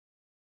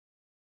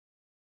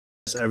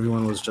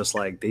everyone was just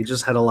like, they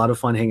just had a lot of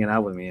fun hanging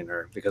out with me and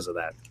her because of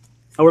that.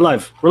 Oh, we're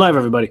live,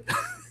 everybody.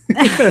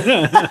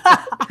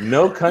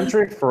 No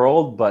Country for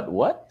Old But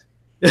What?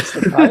 What's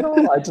the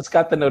title? I just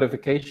got the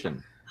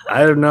notification.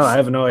 I don't know. I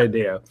have no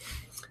idea.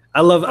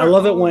 I love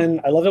it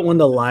when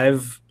the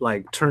live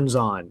like turns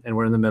on and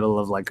we're in the middle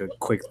of like a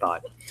quick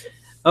thought.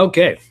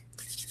 Okay.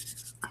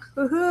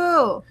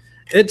 Woohoo!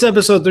 It's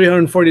episode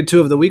 342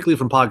 of the Weekly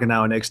from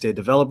Pocketnow and Next Day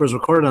Developers,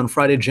 recorded on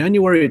Friday,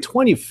 January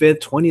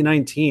 25th,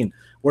 2019.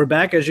 We're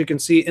back, as you can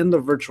see, in the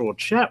virtual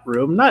chat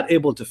room, not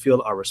able to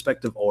feel our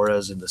respective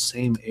auras in the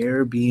same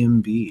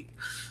Airbnb.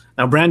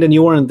 Now, Brandon,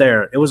 you weren't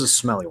there. It was a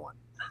smelly one.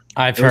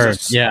 I've heard,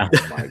 yeah.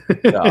 Oh, my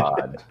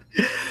God.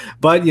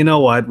 But you know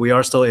what? We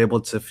are still able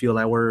to feel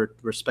our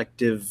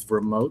respective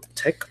remote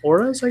tech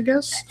auras, I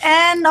guess.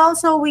 And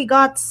also, we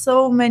got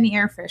so many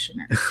air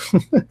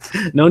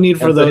fresheners. No need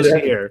for those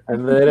here.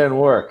 And they didn't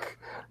work.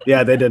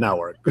 Yeah, they did not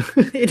work.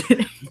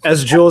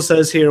 As Jules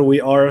says here, we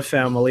are a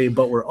family,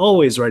 but we're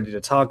always ready to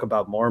talk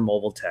about more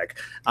mobile tech.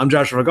 I'm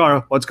Joshua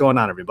Vergara. What's going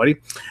on, everybody?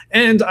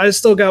 And I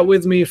still got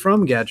with me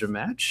from Gadget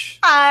Match.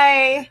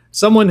 Hi.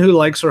 Someone who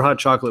likes her hot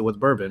chocolate with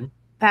bourbon.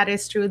 That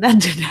is true.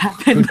 That did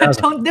happen. But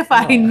don't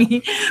define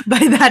me by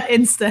that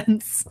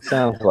instance.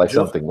 Sounds like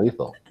something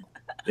lethal.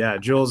 Yeah,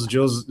 Jules.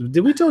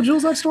 Did we tell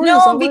Jules that story?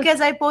 No, because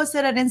I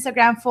posted an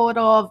Instagram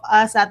photo of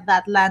us at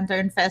that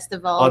Lantern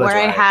Festival where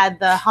I had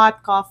the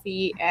hot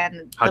coffee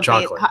and hot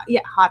chocolate.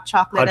 Hot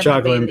chocolate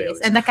and Baileys.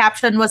 And the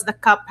caption was the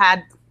cup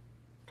had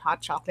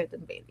hot chocolate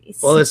and Baileys.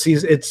 Well, it's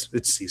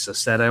Cisa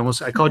said.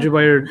 I called you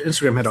by your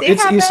Instagram handle.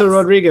 It's happens. Issa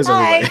Rodriguez,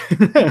 Hi.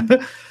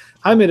 everybody.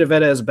 Jaime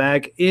Rivera is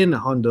back in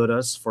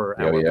Honduras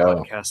for our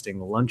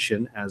podcasting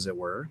luncheon, as it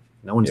were.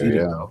 No one's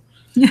eating, though.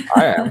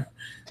 I am.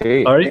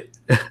 Tea. Are you?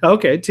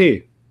 Okay,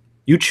 tea.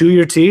 You chew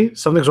your tea?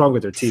 Something's wrong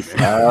with your tea,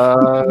 man.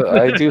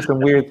 I do some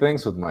weird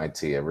things with my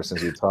tea ever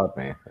since you taught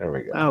me. There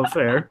we go. Oh,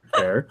 fair.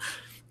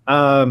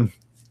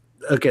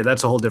 Okay,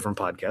 that's a whole different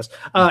podcast.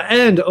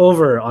 And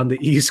over on the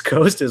East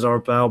Coast is our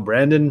pal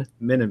Brandon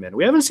Miniman.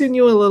 We haven't seen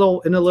you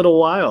in a little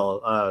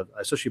while,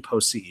 especially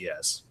post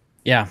CES.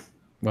 Yeah.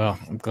 Well,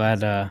 I'm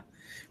glad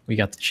we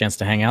got the chance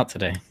to hang out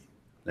today.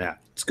 Yeah,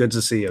 it's good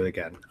to see you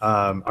again.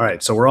 All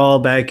right, so we're all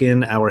back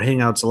in our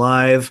Hangouts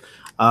Live.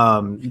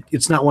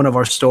 It's not one of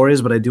our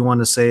stories, but I do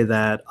want to say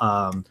that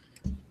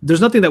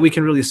there's nothing that we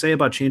can really say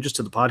about changes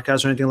to the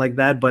podcast or anything like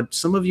that, but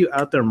some of you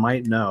out there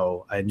might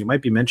know, and you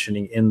might be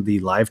mentioning in the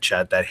live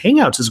chat, that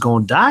Hangouts is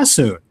going to die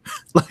soon.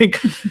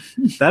 Like,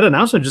 that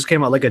announcement just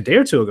came out like a day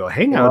or two ago.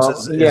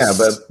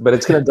 Hangouts but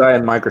it's going to die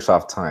in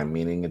Microsoft time,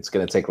 meaning it's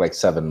going to take like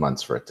 7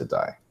 months for it to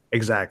die.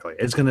 Exactly.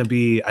 It's going to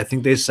be, I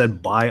think they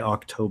said by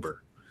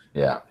October.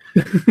 Yeah.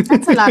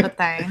 That's a lot of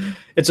time.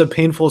 It's a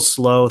painful,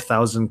 slow,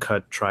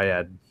 1,000-cut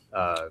triad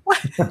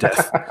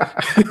death.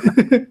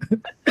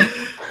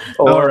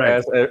 Or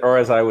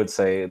as I would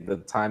say, the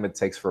time it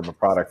takes for a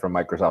product from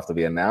Microsoft to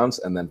be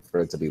announced and then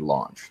for it to be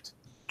launched.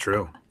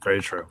 True.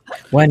 Very true.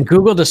 When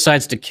Google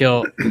decides to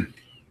kill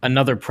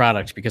another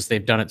product because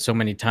they've done it so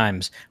many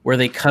times, where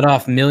they cut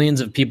off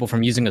millions of people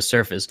from using a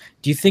Surface,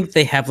 do you think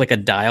they have like a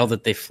dial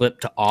that they flip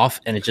to off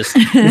and it just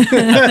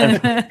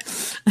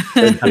cuts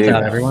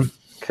out everyone?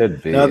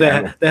 Could be. No,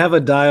 they have a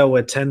dial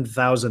with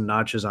 10,000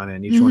 notches on it,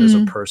 and each one is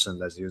a person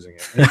that's using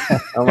it.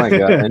 Oh my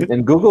God!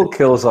 And Google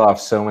kills off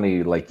so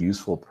many like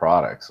useful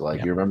products.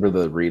 Like you remember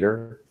the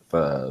reader,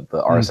 the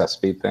RSS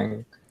feed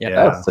thing. Yeah,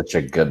 that's such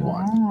a good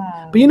one.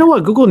 But you know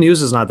what? Google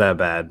News is not that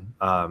bad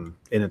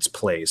in its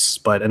place,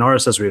 but an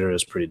RSS reader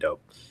is pretty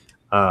dope.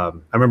 I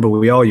remember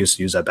we all used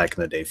to use that back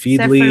in the day.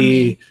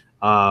 Feedly.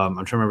 I'm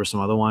trying to remember some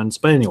other ones,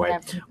 but anyway,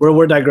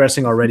 we're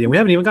digressing already, and we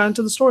haven't even gotten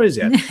to the stories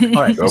yet.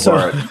 All right,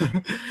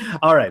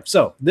 all right.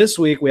 So this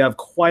week we have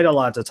quite a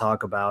lot to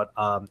talk about,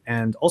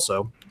 and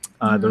also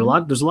there's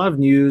a lot of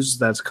news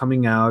that's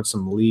coming out,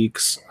 some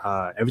leaks,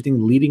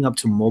 everything leading up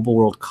to Mobile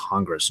World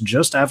Congress.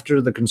 Just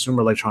after the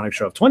Consumer Electronics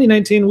Show of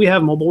 2019, we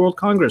have Mobile World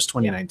Congress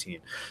 2019.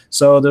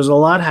 So there's a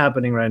lot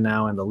happening right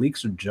now, and the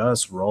leaks are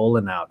just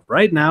rolling out.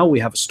 Right now,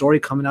 we have a story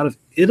coming out of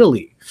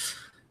Italy,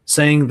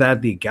 saying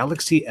that the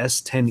Galaxy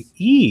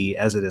S10e,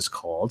 as it is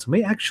called,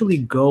 may actually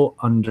go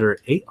under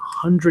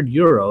 800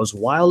 euros,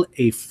 while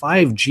a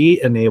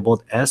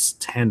 5G-enabled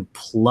S10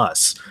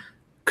 Plus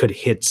could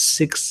hit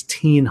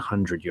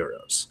 1,600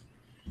 euros.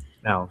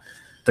 Now,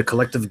 the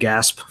collective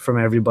gasp from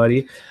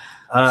everybody.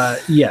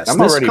 Yes, I'm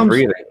already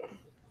breathing.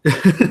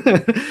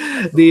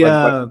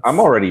 I'm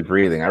already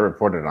breathing. I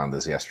reported on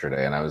this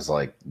yesterday, and I was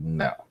like,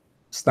 no,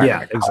 it's not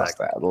going to cost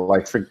that.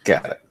 Like,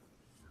 forget it.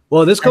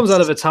 Well, this comes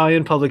out of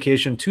Italian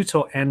publication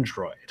Tutto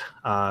Android,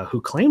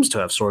 who claims to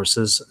have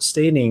sources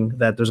stating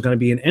that there's going to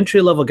be an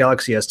entry-level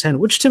Galaxy S10,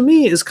 which to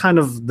me is kind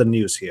of the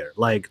news here.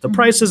 Like, the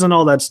prices and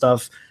all that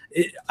stuff,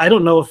 I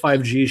don't know if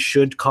 5G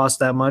should cost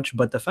that much,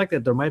 but the fact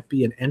that there might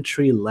be an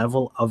entry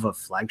level of a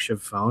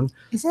flagship phone.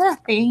 Is it a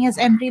thing? Is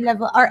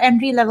entry-level? Are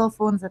entry-level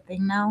phones a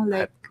thing now?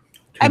 Like,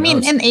 I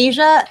mean, in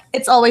Asia,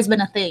 it's always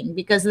been a thing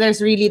because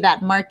there's really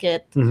that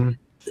market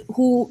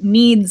who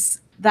needs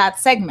that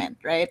segment,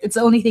 right? It's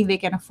the only thing they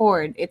can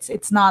afford.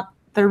 It's not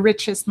the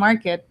richest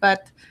market,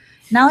 but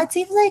Now it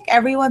seems like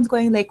everyone's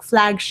going like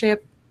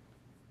flagship,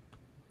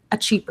 a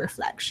cheaper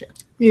flagship.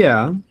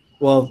 Yeah.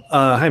 Well,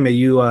 Jaime,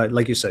 you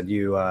like you said,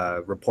 you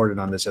reported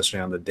on this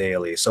yesterday on the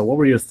Daily. So, what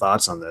were your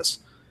thoughts on this?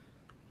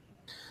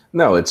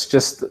 No, it's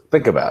just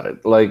think about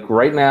it. Like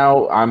right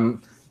now,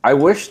 I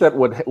wish that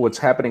what's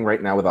happening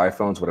right now with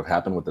iPhones would have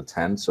happened with the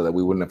 10, so that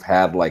we wouldn't have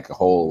had like a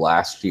whole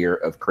last year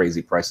of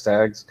crazy price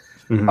tags.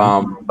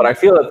 But I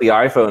feel that the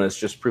iPhone is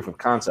just proof of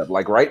concept.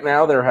 Like right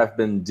now, there have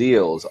been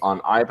deals on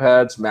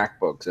iPads,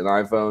 MacBooks, and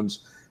iPhones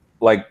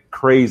like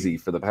crazy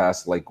for the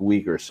past like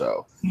week or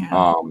so.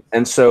 Yeah.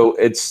 And so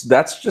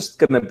that's just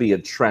going to be a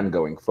trend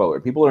going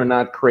forward. People are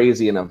not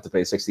crazy enough to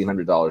pay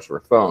 $1,600 for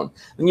a phone.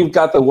 Then you've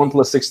got the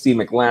OnePlus 6T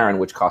McLaren,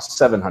 which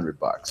costs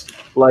 $700.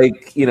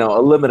 Like, you know,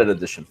 a limited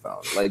edition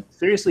phone. Like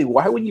seriously,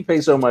 why would you pay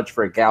so much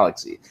for a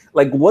Galaxy?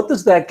 Like what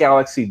does that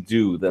Galaxy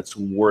do that's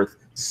worth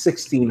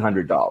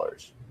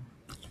 $1,600?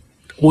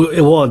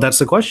 Well, that's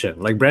the question.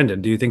 Like Brandon,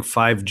 do you think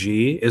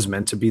 5G is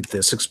meant to be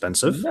this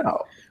expensive?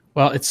 No.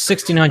 Well, it's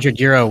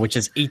 €1,600, which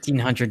is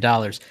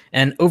 $1,800.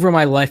 And over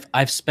my life,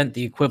 I've spent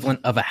the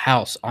equivalent of a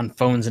house on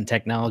phones and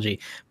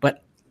technology.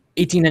 But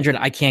 $1,800,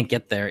 I can't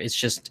get there.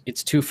 It's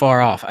too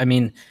far off. I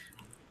mean,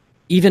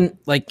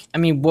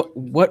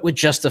 what would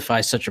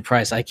justify such a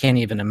price? I can't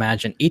even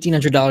imagine.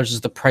 $1,800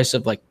 is the price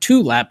of like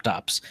 2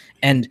 laptops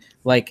and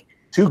like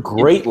 2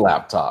 great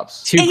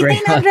laptops.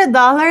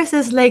 $1,800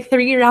 is like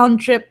 3 round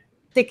trip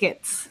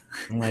tickets.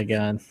 Oh my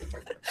God.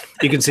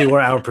 You can see where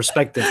our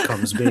perspective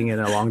comes being in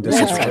a long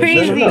distance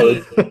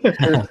relationship.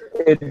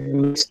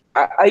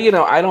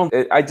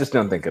 I just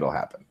don't think it'll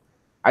happen.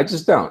 I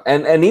just don't.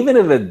 And even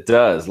if it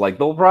does, like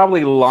they'll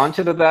probably launch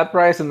it at that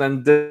price and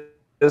then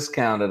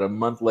discount it a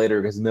month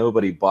later because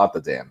nobody bought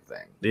the damn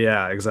thing.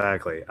 Yeah,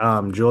 exactly.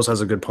 Jules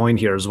has a good point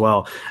here as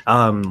well.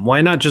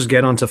 Why not just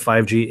get onto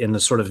 5G in a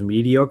sort of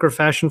mediocre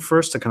fashion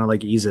first to kind of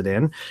like ease it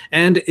in?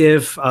 And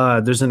if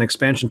there's an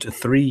expansion to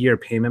 3-year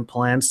payment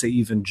plans to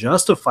even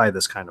justify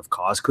this kind of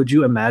cost, could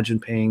you imagine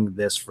paying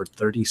this for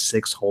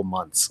 36 whole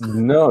months?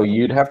 No,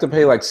 you'd have to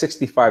pay like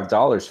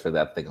 $65 for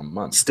that thing a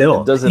month.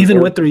 Still,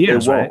 even with 3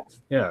 years, right?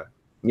 Yeah.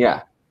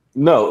 Yeah.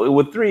 No,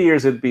 with 3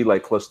 years, it'd be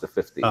like close to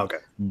 50. Okay.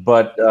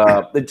 But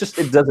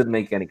it doesn't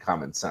make any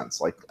common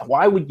sense. Like,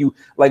 why would you,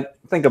 like,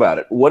 think about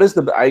it. What is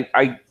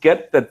I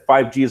get that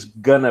 5G is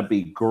going to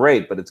be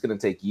great, but it's going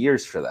to take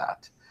years for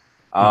that.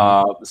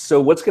 So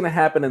what's going to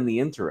happen in the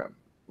interim?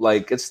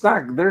 Like,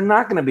 they're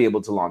not going to be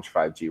able to launch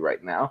 5G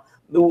right now.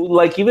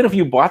 Like, even if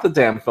you bought the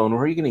damn phone,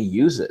 where are you going to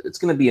use it? It's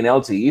going to be an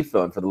LTE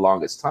phone for the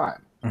longest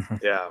time.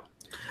 Yeah.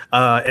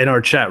 In our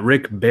chat,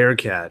 Rick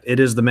Bearcat, it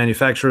is the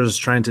manufacturers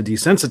trying to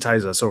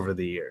desensitize us over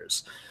the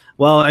years.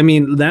 Well, I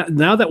mean,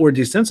 now that we're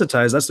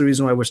desensitized, that's the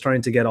reason why we're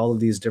starting to get all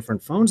of these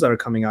different phones that are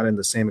coming out in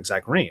the same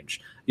exact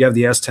range. You have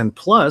the S10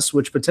 Plus,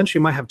 which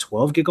potentially might have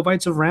 12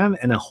 gigabytes of RAM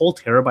and a whole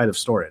terabyte of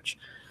storage.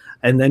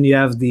 And then you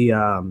have the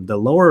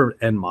lower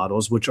end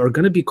models, which are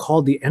going to be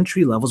called the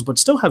entry levels, but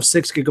still have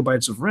 6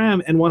 gigabytes of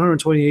RAM and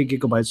 128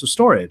 gigabytes of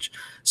storage.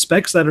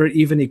 Specs that are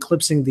even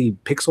eclipsing the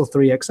Pixel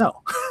 3 XL.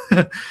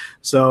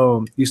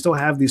 So you still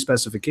have these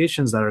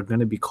specifications that are going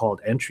to be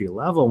called entry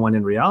level, when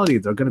in reality,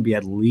 they're going to be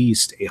at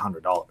least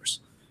 $800.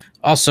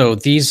 Also,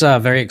 these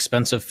very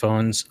expensive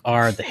phones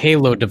are the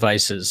halo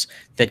devices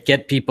that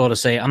get people to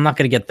say, I'm not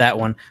going to get that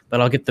one,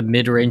 but I'll get the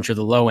mid-range or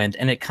the low end.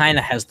 And it kind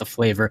of has the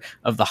flavor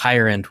of the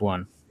higher end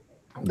one.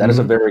 That is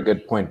a very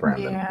good point,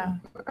 Brandon. Yeah.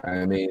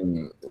 I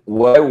mean,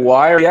 why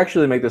we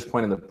actually make this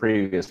point in the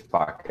previous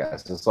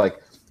podcast? It's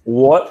like,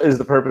 what is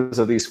the purpose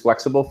of these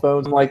flexible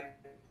phones? Like,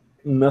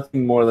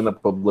 nothing more than a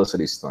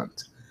publicity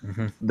stunt.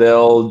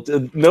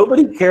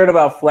 Nobody cared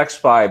about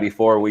FlexPi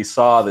before we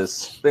saw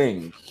this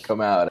thing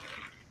come out.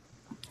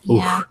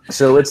 Yeah.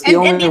 So it's the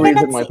only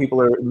reason why people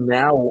are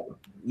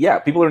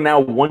now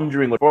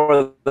wondering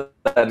before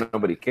that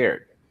nobody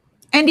cared.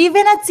 And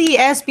even at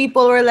CES,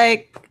 people were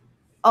like,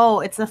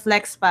 oh, it's a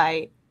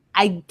FlexPi.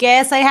 I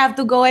guess I have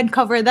to go and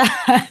cover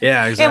that.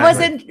 Yeah, exactly. It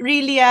wasn't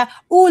really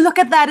look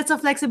at that. It's a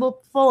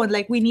flexible phone.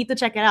 Like, we need to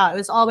check it out. It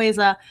was always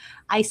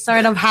I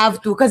sort of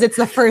have to because it's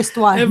the first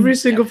one. Every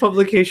single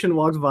publication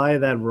walks by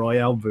that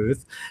Royale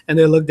booth and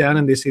they look down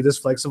and they see this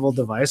flexible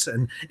device.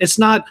 And it's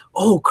not,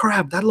 oh,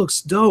 crap, that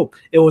looks dope.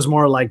 It was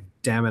more like,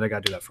 damn it, I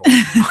got to do that for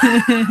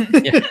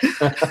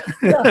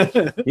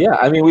one. Yeah,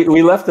 I mean,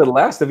 we left it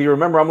last. If you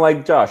remember, I'm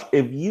like, Josh,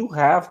 if you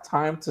have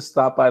time to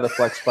stop by the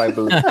FlexPi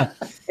booth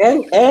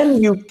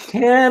and you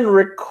can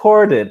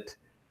record it,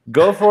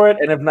 go for it.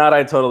 And if not,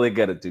 I totally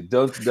get it, dude.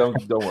 Don't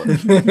worry.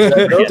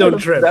 Don't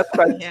trip.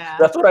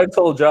 That's what I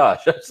told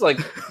Josh. It's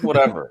like,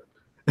 whatever.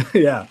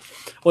 Yeah.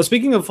 Well,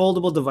 speaking of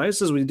foldable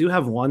devices, we do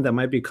have one that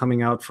might be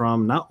coming out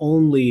from not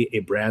only a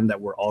brand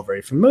that we're all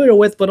very familiar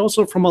with, but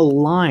also from a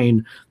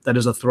line that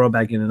is a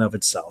throwback in and of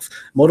itself.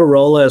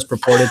 Motorola is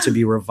purported to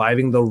be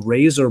reviving the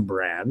Razr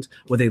brand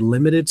with a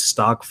limited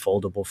stock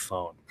foldable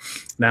phone.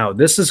 Now,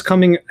 this is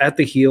coming at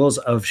the heels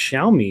of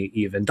Xiaomi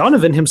even.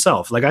 Donovan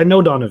himself, like I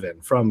know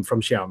Donovan from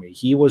Xiaomi.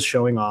 He was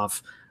showing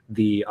off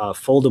the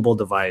foldable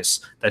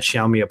device that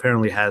Xiaomi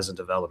apparently has in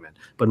development.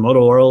 But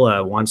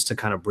Motorola wants to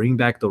kind of bring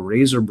back the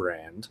Razr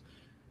brand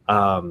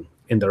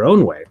in their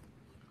own way.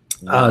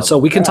 So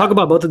we can talk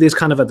about both of these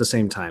kind of at the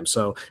same time.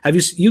 So have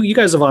you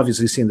guys have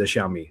obviously seen the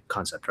Xiaomi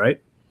concept,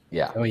 right?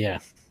 Yeah. Oh yeah.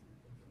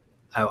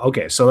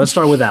 Okay, so let's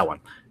start with that one.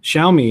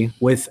 Xiaomi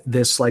with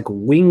this like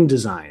wing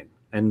design,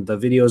 and the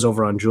video is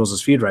over on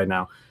Jules's feed right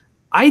now.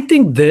 I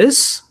think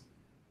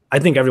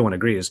everyone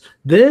agrees.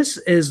 This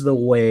is the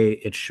way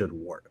it should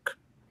work.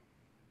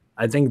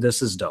 I think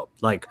this is dope.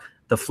 Like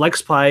the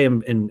Flex Pi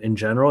in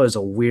general is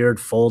a weird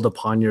fold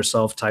upon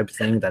yourself type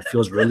thing that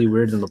feels really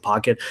weird in the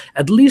pocket.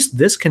 At least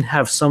this can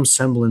have some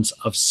semblance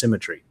of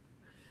symmetry.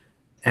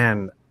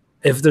 And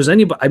if there's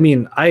anybody, I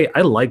mean, I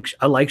like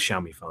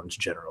Xiaomi phones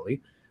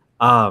generally.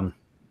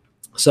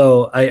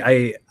 So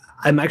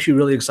I'm actually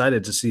really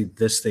excited to see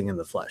this thing in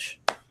the flesh.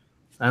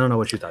 I don't know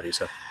what you thought,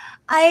 Isa.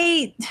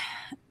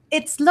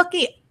 It's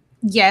looking.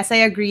 Yes, I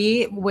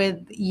agree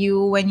with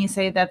you when you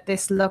say that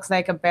this looks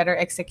like a better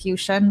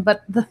execution.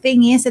 But the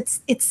thing is,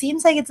 it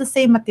seems like it's the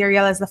same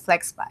material as the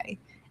Flex Pi.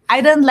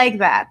 I don't like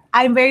that.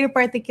 I'm very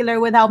particular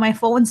with how my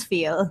phones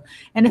feel,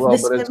 and if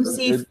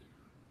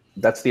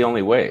that's the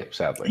only way,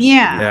 sadly.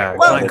 Yeah.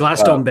 Well,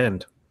 glass don't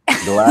bend.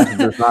 Glass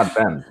does not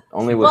bend.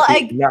 Only with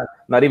heat.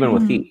 Not even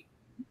with heat.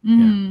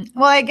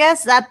 Well, I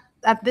guess that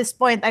at this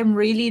point, I'm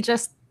really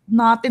just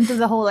not into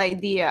the whole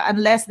idea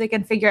unless they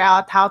can figure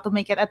out how to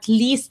make it at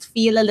least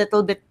feel a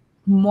little bit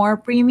more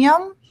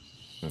premium.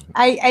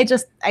 I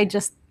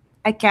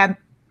can't.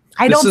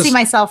 I don't see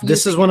myself.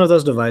 This is one of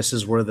those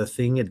devices where the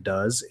thing it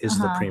does is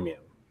the premium.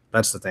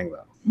 That's the thing,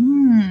 though.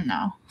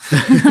 No,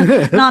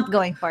 not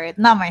going for it.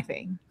 Not my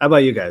thing. How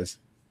about you guys?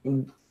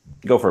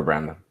 Go for it,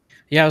 Brandon.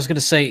 Yeah, I was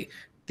gonna say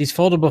these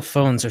foldable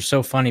phones are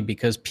so funny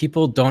because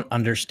people don't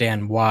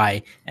understand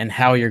why and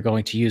how you're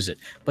going to use it.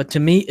 But to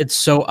me, it's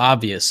so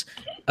obvious.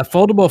 A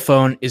foldable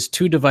phone is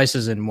two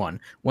devices in one.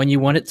 When you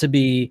want it to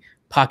be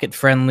pocket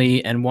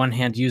friendly and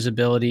one-hand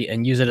usability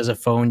and use it as a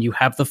phone, you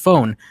have the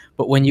phone.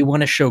 But when you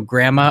want to show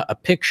grandma a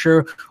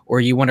picture,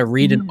 or you want to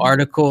read an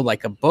article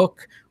like a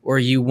book, or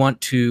you want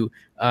to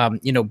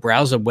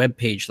browse a web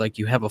page like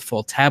you have a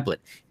full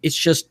tablet, it's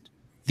just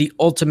the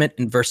ultimate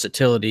in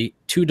versatility.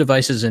 Two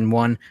devices in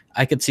one.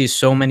 I could see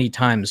so many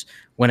times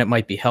when it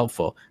might be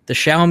helpful. The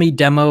Xiaomi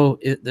demo,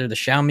 the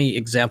Xiaomi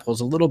example is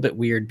a little bit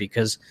weird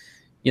because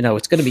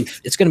it's going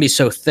to be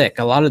so thick.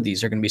 A lot of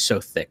these are going to be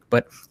so thick,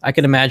 but I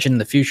can imagine in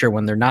the future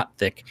when they're not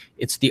thick,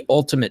 it's the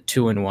ultimate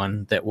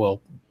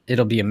 2-in-1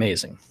 it'll be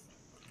amazing.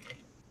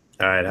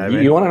 All right.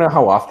 You want to know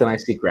how often I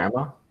see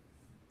grandma?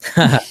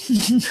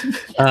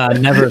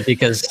 Never,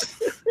 because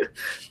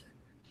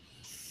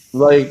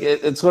like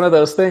it's one of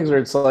those things where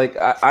it's like,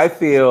 I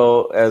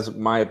feel, as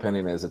my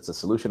opinion is, it's a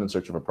solution in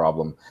search of a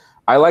problem.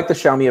 I like the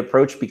Xiaomi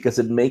approach because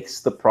it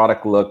makes the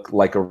product look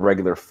like a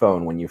regular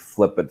phone when you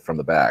flip it from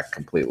the back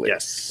completely.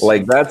 Yes.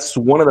 Like that's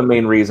one of the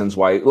main reasons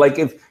why, like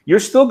if you're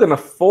still going to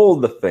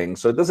fold the thing,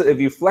 so it doesn't, if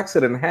you flex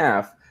it in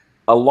half,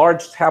 a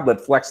large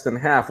tablet flexed in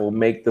half will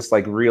make this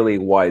like really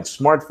wide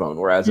smartphone.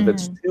 Whereas if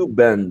it's two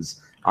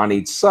bends on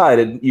each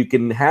side, you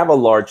can have a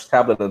large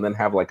tablet and then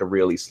have like a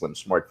really slim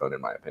smartphone,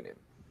 in my opinion.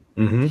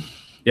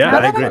 Yeah,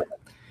 I agree.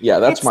 Yeah,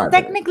 that's my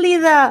opinion. Technically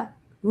the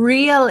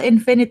real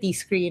infinity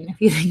screen, if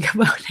you think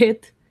about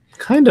it.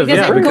 Kind of,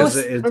 because yeah. it goes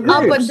it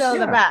up until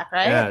the back,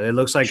 right? Yeah, it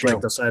looks like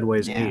the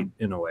sideways 8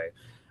 in a way.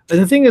 And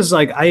the thing is,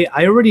 like, I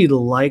already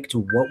liked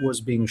what was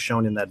being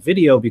shown in that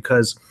video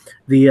because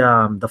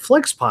the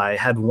Flex Pi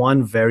had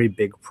one very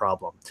big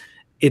problem.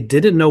 It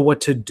didn't know what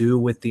to do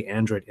with the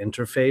Android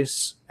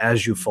interface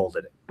as you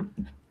folded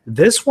it.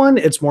 This one,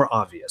 it's more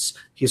obvious.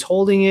 He's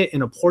holding it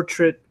in a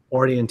portrait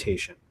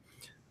orientation.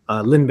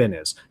 Lin Bin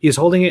is. He's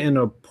holding it in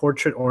a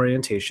portrait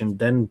orientation,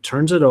 then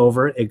turns it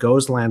over, it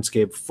goes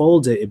landscape,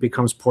 folds it, it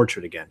becomes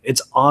portrait again.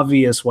 It's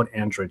obvious what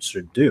Android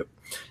should do.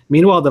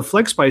 Meanwhile, the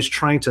Flex Pi is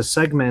trying to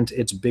segment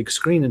its big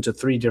screen into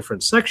 3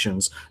 different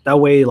sections. That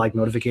way, like,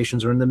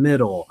 notifications are in the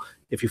middle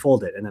if you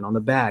fold it, and then on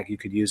the back you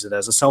could use it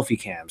as a selfie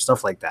cam,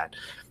 stuff like that.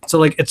 So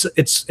like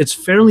it's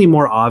fairly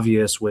more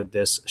obvious with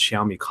this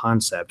Xiaomi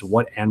concept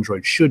what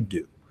Android should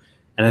do,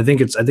 and I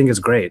think it's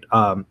great.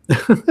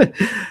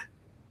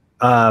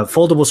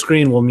 Foldable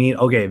screen will mean,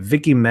 okay,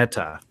 Vicky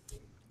Meta.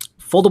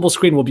 Foldable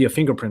screen will be a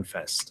fingerprint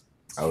fest.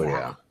 Oh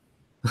yeah.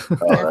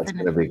 Oh, that's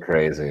gonna be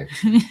crazy.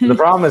 The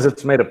problem is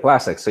it's made of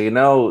plastic, so you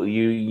know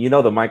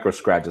the micro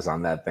scratches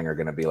on that thing are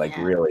gonna be like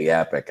really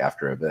epic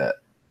after a bit.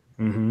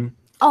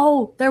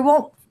 Oh, there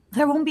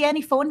won't be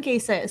any phone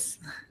cases.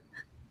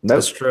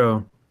 That's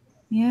true.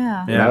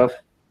 Yeah. Nope.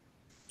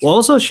 Well,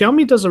 also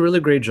Xiaomi does a really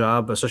great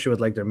job, especially with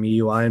like their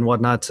MIUI and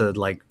whatnot, to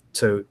like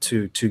to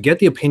get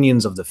the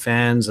opinions of the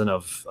fans and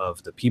of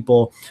the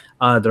people.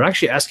 They're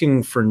actually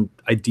asking for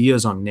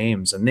ideas on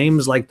names, and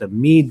names like the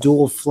Mi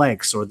Dual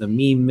Flex or the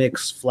Mi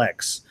Mix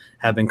Flex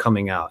have been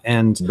coming out,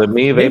 and the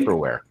Mi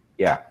Vaporware.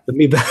 Yeah, the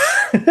Mi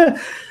the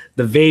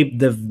vape,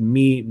 the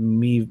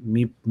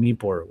Mi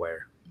Portware.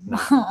 No,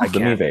 I can't. The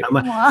Mi Vape.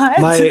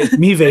 My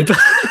Mi Vape.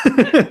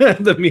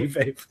 The Mi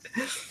Vape.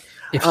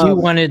 If you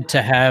wanted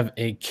to have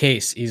a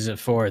case, Isa,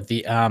 for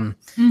the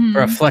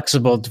for a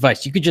flexible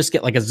device, you could just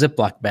get like a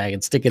Ziploc bag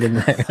and stick it in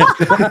there. That's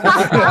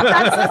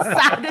the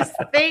saddest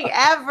thing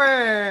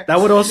ever. That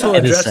would also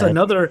address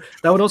another.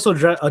 That would also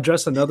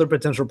address another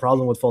potential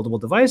problem with foldable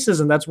devices,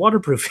 and that's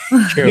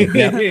waterproofing. True.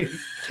 Yeah.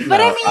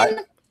 But I mean,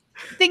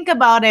 think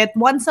about it.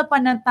 Once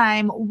upon a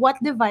time,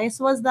 what device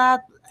was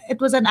that? It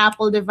was an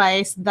Apple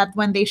device that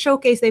when they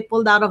showcased, they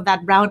pulled out of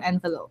that brown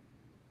envelope.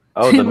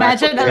 Oh, the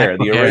imagine MacBook Air,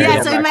 the original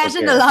yeah, so MacBook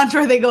imagine Air. the launch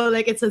where they go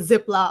like it's a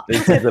Ziploc.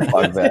 It's a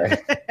Ziploc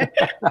bag.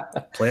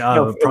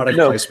 Product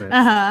placement.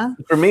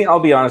 For me, I'll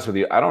be honest with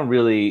you. I don't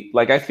really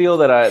like. I feel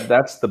that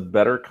that's the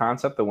better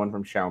concept, the one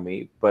from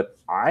Xiaomi. But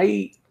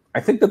I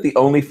think that the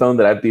only phone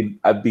that I'd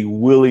be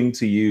willing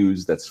to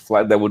use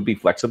that would be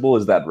flexible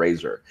is that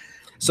Razer.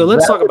 So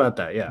let's talk about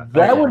that. Yeah,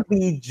 that would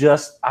be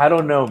just, I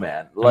don't know,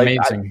 man. Like,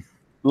 amazing.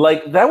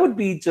 Like that would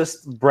be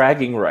just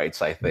bragging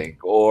rights, I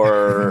think.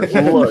 Or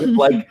look,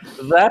 like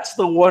that's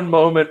the one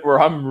moment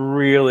where I'm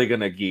really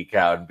gonna geek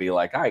out and be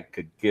like, I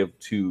could give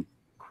two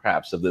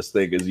craps if this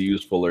thing is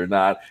useful or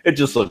not. It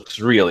just looks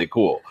really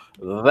cool.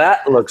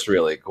 That looks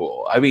really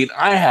cool. I mean,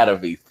 I had a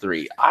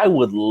V3. I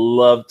would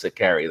love to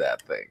carry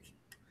that thing.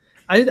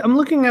 I'm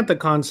looking at the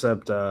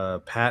concept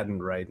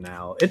patent right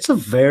now. It's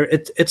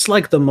it's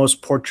like the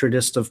most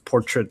portraitist of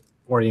portrait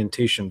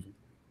orientation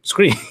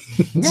screen.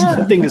 Yeah,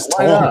 that thing is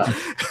tall.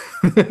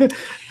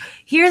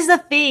 Here's the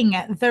thing: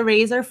 the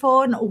Razer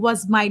phone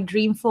was my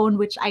dream phone,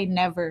 which I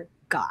never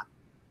got.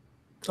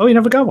 Oh, you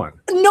never got one?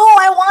 No,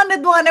 I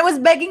wanted one. I was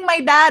begging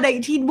my dad.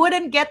 He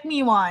wouldn't get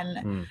me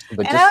one.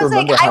 But and I was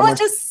like, I was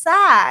just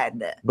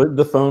sad. But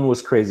the phone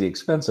was crazy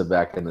expensive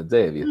back in the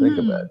day, if you think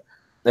about it.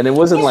 And it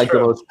wasn't like the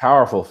most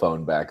powerful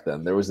phone back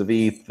then. There was the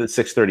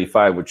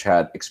V635, which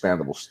had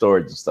expandable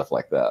storage and stuff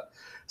like that.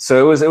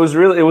 So it was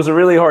a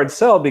really hard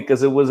sell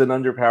because it was an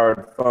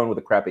underpowered phone with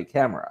a crappy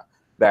camera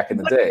back in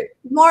the day.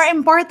 More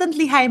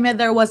importantly, Jaime,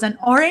 there was an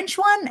orange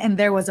one and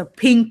there was a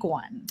pink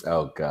one.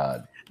 Oh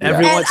God.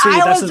 Everyone, and see,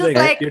 that's the thing.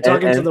 like, You're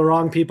talking to the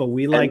wrong people.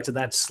 We liked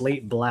that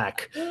slate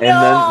black. And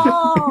then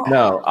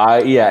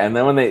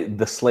when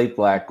the slate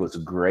black was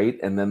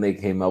great, and then they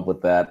came up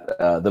with that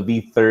the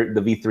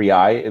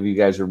V3i, if you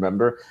guys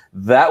remember,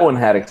 that one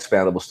had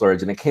expandable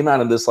storage, and it came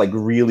out in this like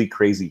really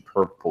crazy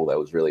purple that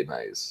was really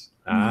nice.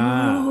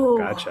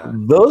 Gotcha.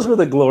 Those were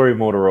the glory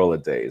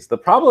Motorola days. The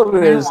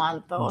problem is,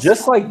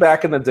 just like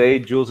back in the day,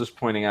 Jules is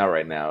pointing out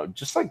right now,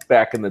 just like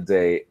back in the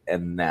day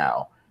and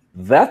now.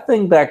 That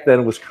thing back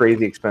then was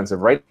crazy expensive.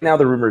 Right now,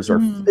 the rumors are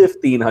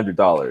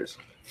 $1,500,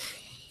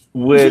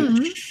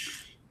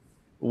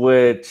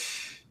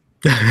 which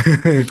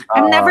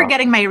I'm never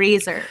getting my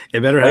Razer.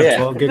 It better have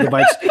 12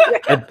 gigabytes.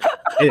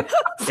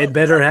 It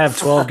better have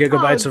 12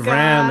 gigabytes of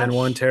RAM and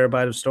 1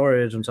 terabyte of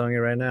storage. I'm telling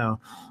you right now.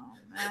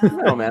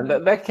 No, man,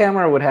 that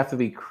camera would have to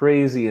be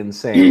crazy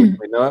insane.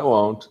 No, it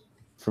won't.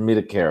 For me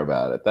to care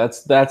about it.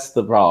 That's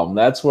the problem.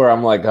 That's where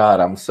I'm like, God,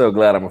 I'm so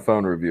glad I'm a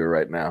phone reviewer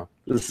right now.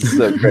 This is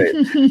so great.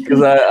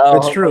 Because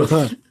That's true.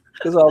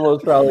 Because I'll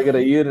most probably get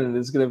a unit and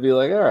it's going to be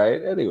like, all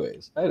right,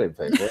 anyways, I didn't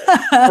pay for it.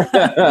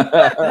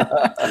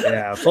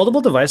 Yeah,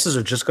 foldable devices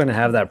are just going to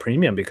have that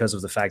premium because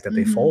of the fact that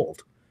they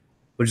fold,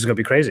 which is going to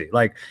be crazy.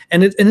 Like,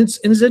 and it's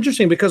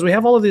interesting because we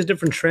have all of these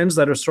different trends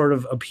that are sort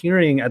of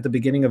appearing at the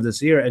beginning of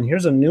this year. And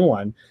here's a new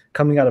one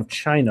coming out of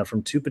China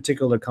from two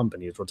particular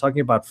companies. We're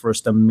talking about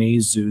first the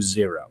Meizu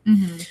Zero.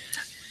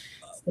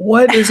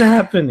 What is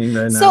happening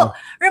right now? So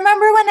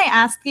remember when I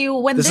asked you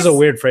when this is a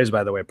weird phrase,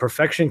 by the way.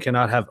 Perfection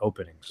cannot have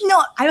openings.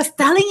 No, I was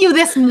telling you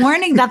this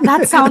morning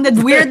that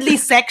sounded weirdly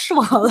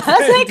sexual. I was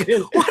like,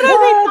 what are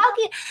they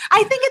talking?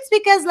 I think it's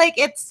because like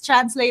it's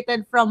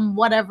translated from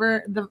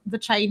whatever the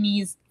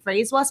Chinese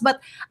phrase was, but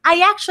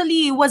I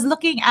actually was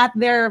looking at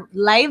their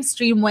live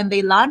stream when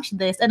they launched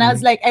this, and I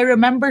was like, I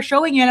remember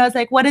showing you, and I was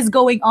like, what is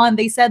going on?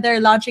 They said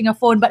they're launching a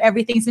phone, but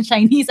everything's in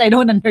Chinese. I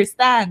don't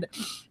understand.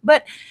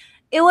 But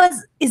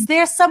is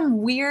there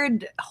some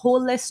weird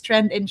holeless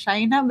trend in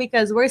China?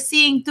 Because we're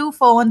seeing two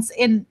phones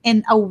in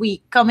a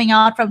week coming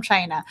out from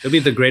China. It'd be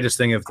the greatest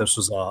thing if this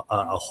was a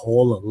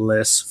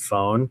holeless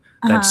phone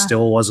that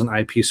still wasn't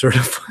IP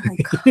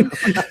certified.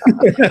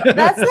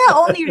 That's the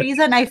only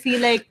reason I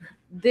feel like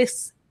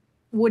this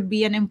would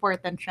be an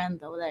important trend,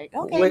 though. Like,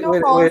 okay,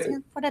 no phones,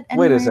 put it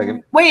anywhere. Wait a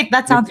second. Wait,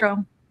 that sounds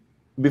wrong.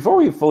 Before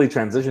we fully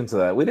transition to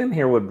that, we didn't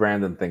hear what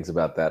Brandon thinks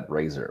about that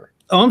Razer.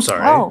 Oh, I'm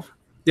sorry. Oh.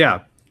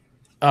 Yeah.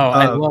 Oh,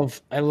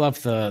 I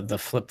love the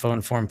flip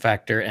phone form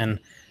factor, and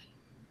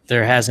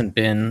there hasn't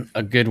been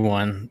a good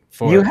one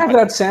for. You have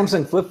that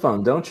Samsung flip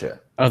phone, don't you?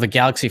 Oh, the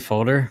Galaxy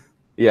Folder.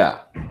 Yeah.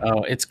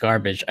 Oh, it's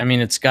garbage. I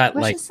mean, it's got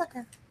like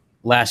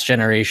last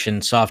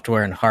generation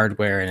software and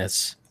hardware, and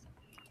it's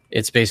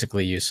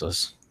basically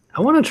useless.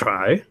 I want to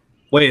try.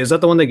 Wait, is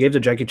that the one they gave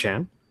to Jackie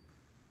Chan?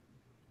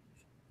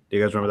 Do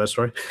you guys remember that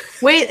story?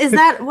 Wait,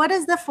 what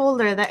is the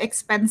folder? The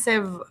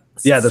expensive?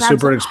 Yeah, the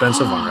super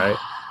expensive one, right?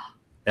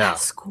 Yeah.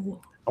 That's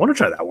cool. I want to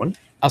try that one.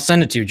 I'll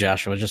send it to you,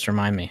 Joshua. Just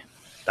remind me.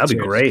 That'd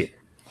be great.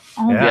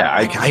 Oh, yeah,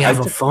 I have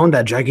a phone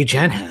that Jackie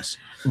Chan has.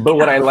 But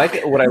what I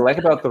like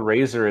about the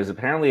Razer is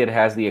apparently it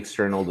has the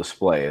external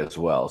display as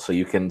well, so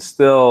you can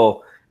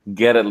still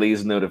get at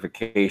least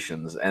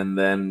notifications, and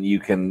then you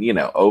can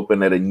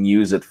open it and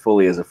use it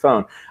fully as a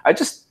phone.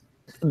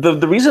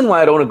 The reason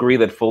why I don't agree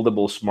that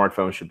foldable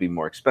smartphones should be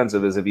more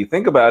expensive is if you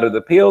think about it,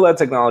 the POLED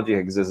technology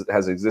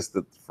has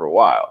existed for a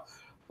while.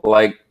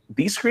 Like,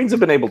 these screens have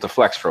been able to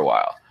flex for a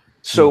while.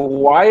 So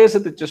why is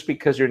it that just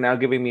because you're now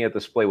giving me a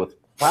display with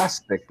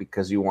plastic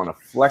because you want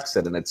to flex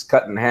it and it's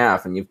cut in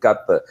half and you've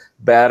got the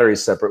battery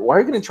separate, why are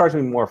you going to charge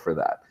me more for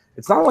that?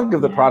 It's not like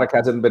if the product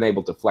hasn't been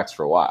able to flex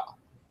for a while.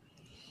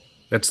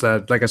 It's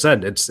that, like I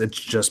said, it's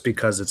just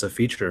because it's a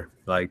feature.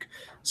 Like,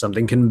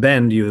 something can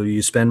bend,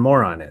 you spend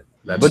more on it.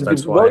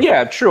 That's why. Well,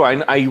 yeah, true.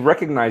 I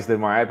recognize that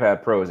my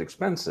iPad Pro is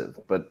expensive,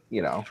 but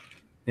Yeah.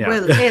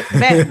 Will it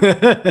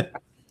bend?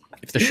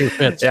 If the shoe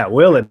fits. Yeah,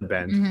 will it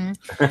bend?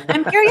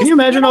 I'm curious. Can you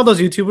imagine all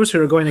those YouTubers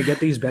who are going to get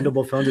these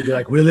bendable phones and be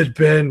like, will it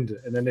bend?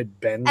 And then it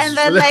bends. And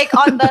then, like,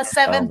 on the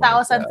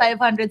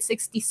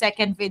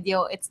 7,560-second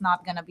video, it's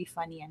not gonna be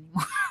funny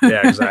anymore.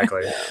 Yeah,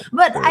 exactly.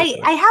 But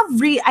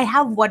I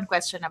have one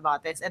question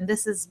about this, and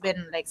this has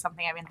been like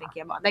something I've been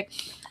thinking about. Like,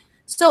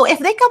 so if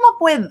they come up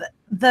with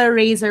the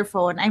Razer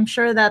phone, I'm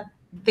sure that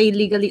they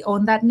legally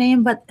own that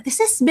name, but this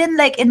has been,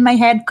 like, in my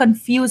head,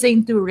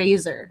 confusing to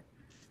Razer,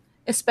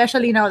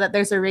 especially now that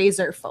there's a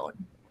Razer phone.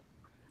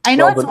 I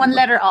know it's one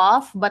letter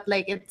off, but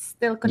like it's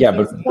still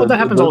confusing. Well, that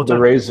happens all the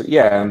time.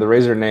 Razer, and the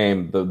Razer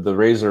name, the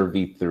Razer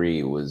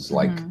V3 was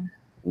like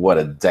what,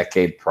 a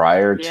decade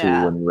prior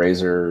to when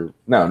Razer?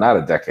 No, not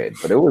a decade,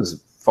 but it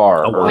was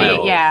far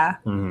earlier. Yeah.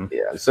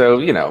 Yeah.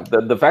 So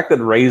the fact that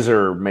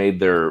Razer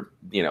made their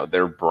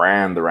their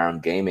brand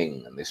around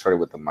gaming, and they started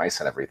with the mice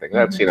and everything.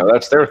 That's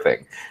that's their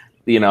thing.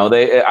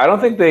 I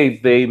don't think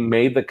they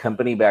made the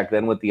company back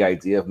then with the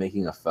idea of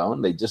making a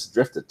phone. They just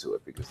drifted to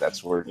it because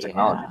that's where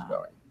technology is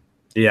going.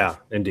 Yeah,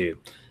 indeed.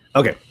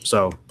 Okay,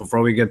 so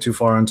before we get too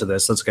far into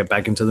this, let's get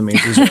back into the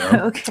Meizu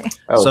Zero. Okay.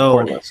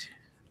 So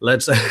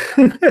let's.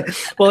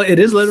 Well, it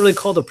is literally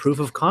called a proof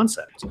of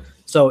concept.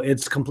 So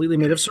it's completely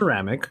made of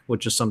ceramic,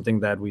 which is something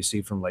that we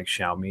see from like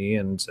Xiaomi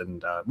and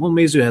well,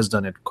 Meizu has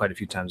done it quite a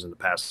few times in the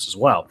past as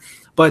well.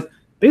 But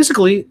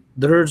basically,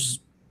 there are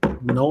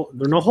no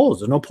holes,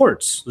 there's no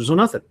ports, there's no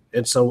nothing.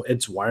 It's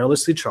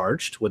wirelessly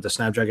charged with the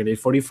Snapdragon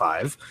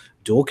 845,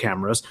 dual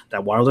cameras.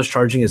 That wireless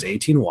charging is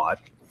 18 watt.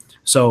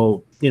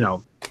 So,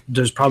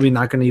 there's probably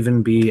not going to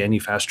even be any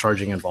fast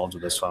charging involved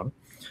with this phone.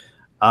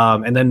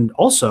 And then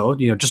also,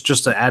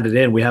 just to add it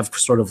in, we have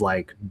sort of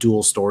like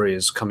dual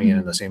stories coming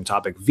in the same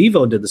topic.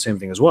 Vivo did the same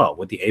thing as well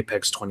with the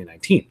Apex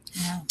 2019.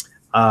 Yeah.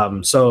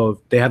 So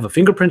they have a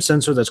fingerprint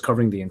sensor that's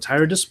covering the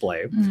entire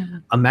display,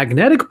 a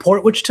magnetic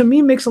port, which to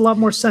me makes a lot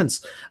more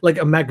sense, like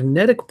a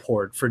magnetic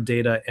port for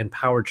data and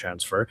power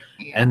transfer,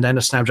 and then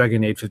a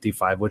Snapdragon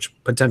 855, which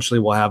potentially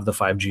will have the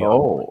 5G.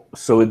 Oh,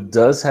 so it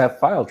does have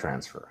file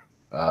transfer.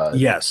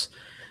 Yes.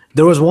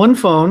 There was one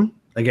phone,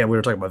 again, we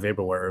were talking about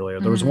vaporware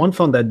earlier. There was one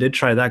phone that did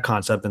try that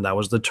concept, and that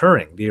was the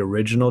Turing, the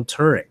original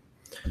Turing.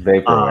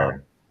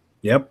 Vaporware.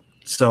 Yep.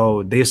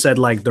 So they said,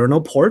 like, there are no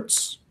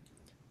ports,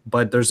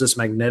 but there's this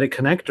magnetic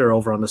connector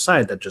over on the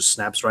side that just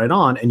snaps right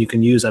on, and you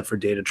can use that for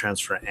data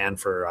transfer and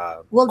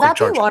for will that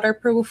be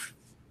waterproof,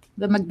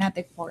 the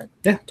magnetic port?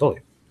 Yeah,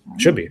 totally.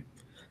 Should be.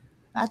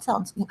 That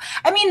sounds cool.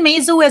 I mean,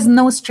 Meizu is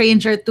no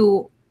stranger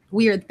to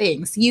weird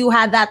things. You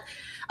had that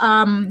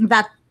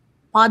that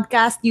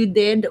podcast you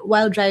did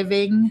while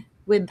driving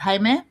with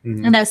Jaime,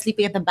 and I was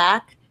sleeping at the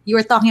back. You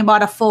were talking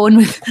about a phone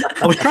with...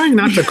 I was trying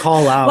not to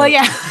call out. Well,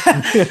 yeah.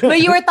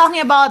 But you were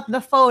talking about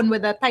the phone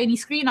with a tiny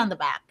screen on the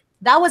back.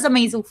 That was a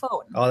Meizu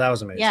phone. Oh, that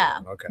was amazing. Yeah.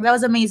 Okay. That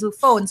was a Meizu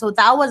phone. So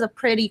that was a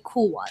pretty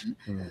cool one.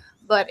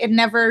 But it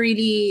never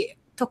really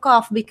took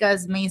off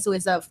because Meizu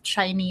is a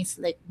Chinese,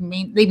 like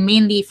they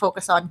mainly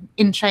focus on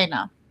in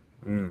China,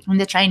 in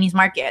the Chinese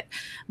market.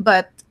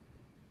 But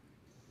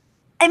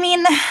I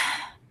mean,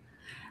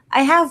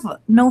 I have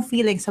no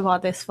feelings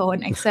about this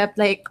phone except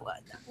like,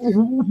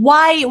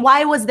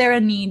 why was there a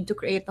need to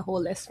create the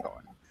whole list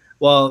phone?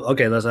 Well,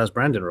 okay, let's ask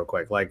Brandon real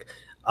quick. Like,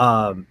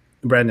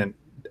 Brandon,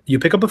 you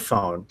pick up a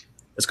phone.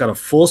 It's got a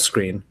full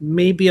screen,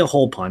 maybe a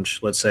hole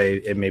punch. Let's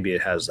say maybe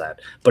it has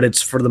that, but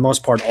it's for the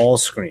most part all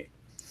screen,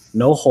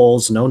 no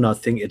holes, no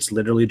nothing. It's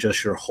literally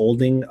just you're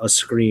holding a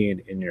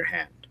screen in your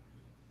hand,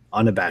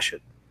 unabashed.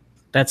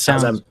 That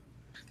sounds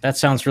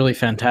really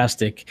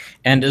fantastic.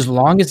 And as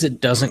long as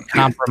it doesn't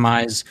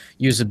compromise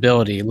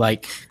usability,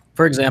 like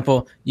for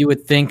example, you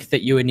would think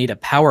that you would need a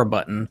power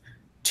button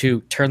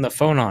to turn the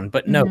phone on,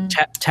 but no,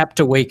 tap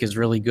to wake is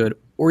really good,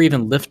 or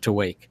even lift to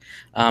wake.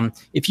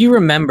 If you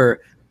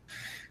remember,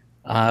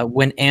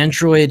 when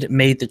Android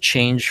made the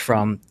change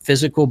from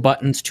physical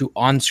buttons to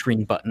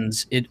on-screen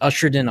buttons, it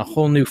ushered in a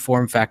whole new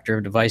form factor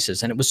of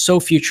devices. And it was so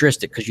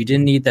futuristic because you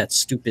didn't need that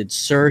stupid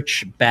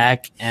search,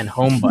 back, and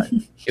home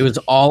button. It was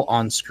all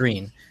on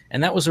screen.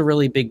 And that was a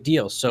really big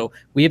deal. So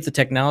we have the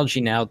technology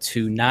now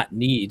to not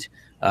need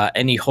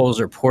any holes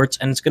or ports,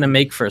 and it's going to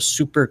make for a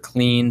super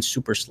clean,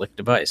 super slick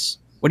device.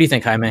 What do you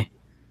think, Jaime?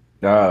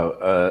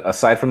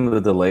 Aside from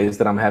the delays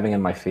that I'm having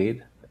in my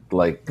feed,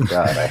 Like,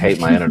 God, I hate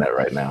my internet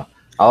right now.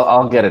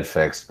 I'll get it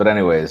fixed. But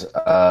anyways,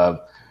 I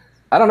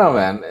don't know,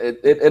 man.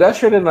 It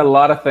ushered in a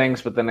lot of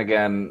things, but then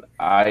again,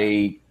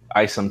 I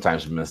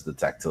sometimes miss the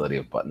tactility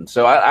of buttons.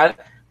 So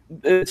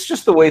it's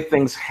just the way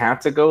things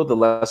had to go. The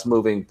less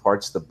moving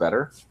parts, the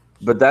better.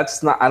 But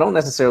that's not. I don't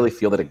necessarily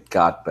feel that it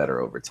got better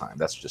over time.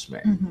 That's just me.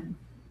 Mm-hmm.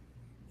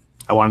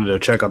 I wanted to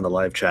check on the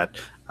live chat.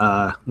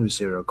 Let me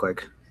see real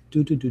quick.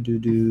 Call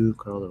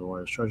the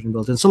wireless charging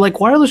built in. So like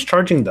wireless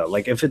charging though,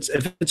 like if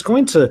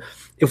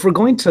we're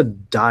going to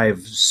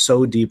dive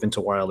so deep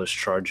into wireless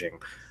charging,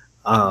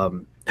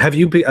 have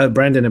you,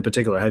 Brandon in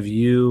particular, have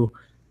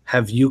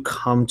you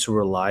come to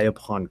rely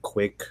upon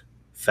quick,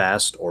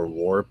 fast, or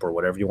warp, or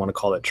whatever you want to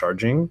call it,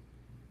 charging?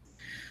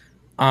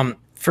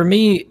 For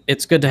me,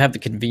 it's good to have the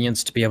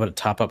convenience to be able to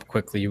top up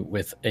quickly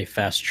with a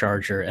fast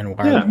charger and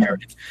wireless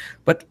charging.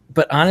 But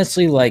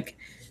honestly, like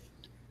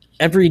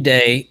every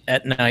day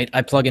at night,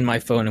 I plug in my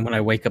phone, and when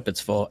I wake up, it's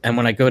full. And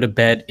when I go to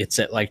bed, it's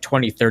at like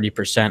 20,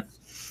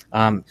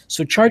 30%.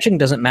 So charging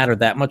doesn't matter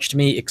that much to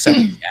me, except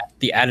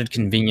the added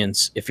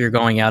convenience if you're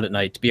going out at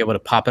night to be able to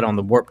pop it on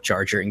the warp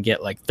charger and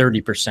get like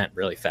 30%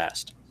 really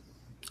fast.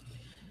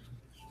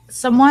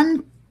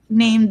 Someone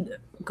named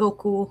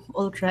Goku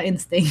Ultra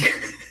Instinct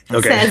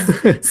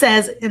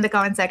says in the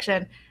comment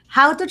section,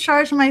 how to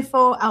charge my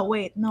phone. Oh,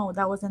 wait, no,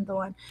 that wasn't the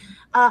one.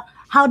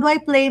 How do I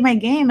play my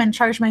game and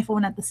charge my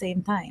phone at the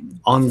same time?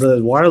 On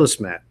the wireless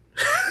mat.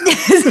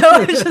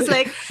 So it's just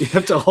like you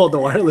have to hold the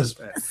wireless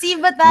mat. See,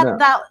 but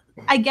that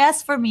I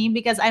guess for me,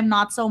 because I'm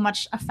not so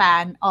much a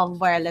fan of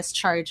wireless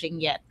charging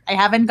yet. I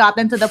haven't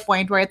gotten to the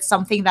point where it's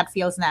something that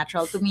feels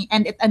natural to me,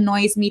 and it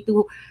annoys me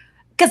to.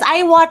 Because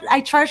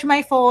I charge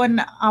my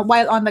phone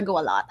while on the go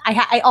a lot.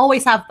 I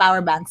always have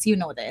power banks. You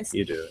know this.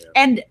 You do. Yeah.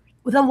 And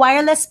the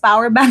wireless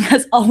power bank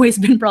has always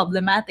been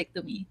problematic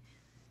to me.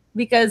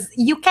 Because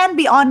you can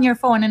be on your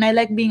phone, and I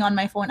like being on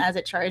my phone as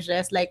it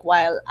charges, like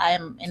while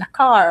I'm in a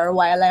car or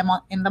while I'm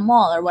in the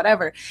mall or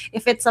whatever.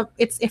 If it's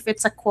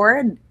a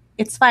cord,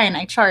 it's fine.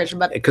 I charge,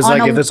 but on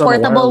like a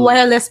portable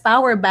wireless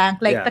power bank,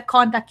 like the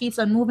contact keeps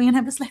on moving, and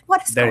I'm just like,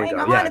 what is going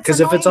on? Yeah, because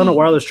if it's on a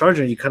wireless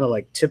charger, you kind of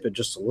like tip it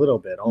just a little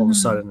bit. All of a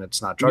sudden,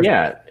 it's not charging.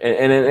 Yeah,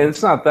 and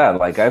it's not that.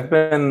 Like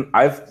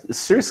I've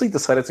seriously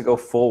decided to go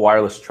full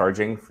wireless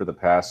charging for the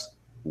past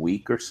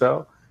week or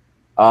so.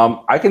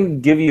 I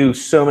can give you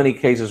so many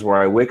cases where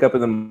I wake up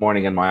in the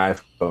morning and my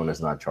iPhone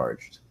is not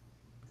charged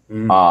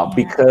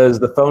because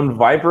the phone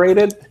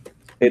vibrated,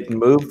 it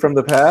moved from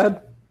the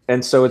pad,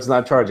 and so it's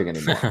not charging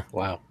anymore.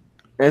 Wow.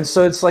 And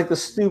so it's like the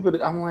stupid.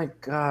 I'm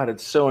like, God,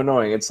 it's so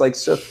annoying. It's like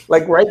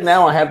right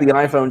now I have the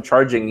iPhone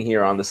charging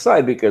here on the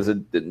side because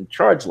it didn't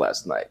charge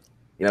last night.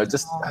 You know,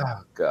 just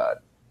oh God.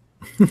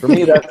 For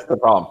me, that's the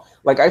problem.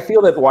 Like I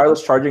feel that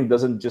wireless charging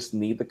doesn't just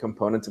need the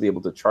component to be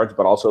able to charge,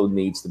 but also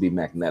needs to be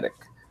magnetic.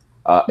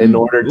 In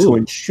order to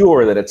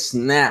ensure that it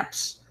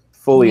snaps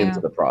fully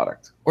into the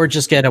product. Or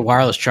just get a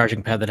wireless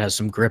charging pad that has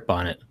some grip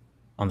on it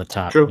on the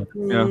top. True.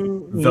 Yeah.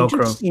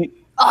 Velcro.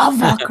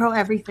 Velcro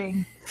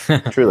everything.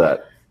 True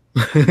that.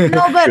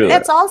 No, but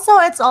it's also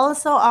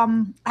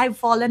I've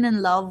fallen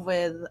in love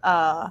with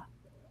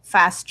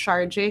fast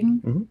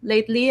charging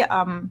lately.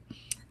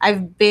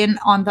 I've been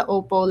on the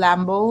Oppo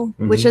Lambo,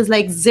 which is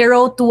like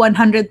 0 to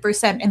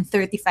 100% in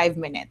 35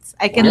 minutes.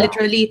 I can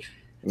literally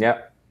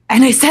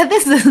And I said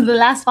this in the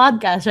last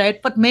podcast,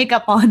 right? Put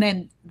makeup on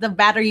and the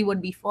battery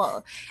would be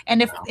full.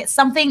 And if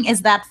something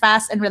is that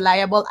fast and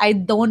reliable, I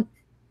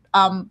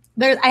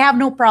have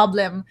no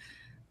problem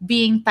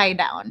being tied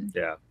down.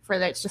 Yeah. For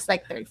that, it's just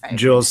like 35.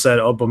 Jules said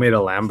Oppo made a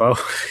Lambo.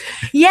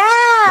 Yeah.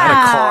 Not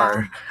a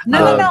car.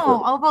 No.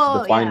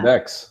 Oppo. The Find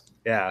X.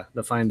 Yeah,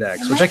 the Find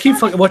X, which I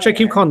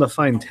keep calling the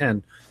Find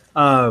 10.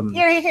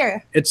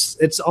 Here. It's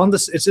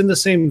in the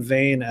same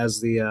vein as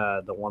the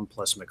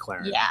OnePlus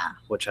McLaren. Yeah.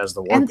 Which has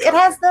the warp and charger. It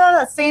has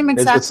the same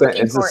exact.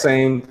 It's the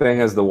same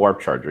thing as the warp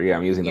charger. Yeah,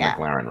 I'm using the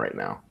McLaren right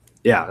now.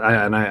 Yeah,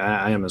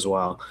 I am as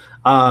well.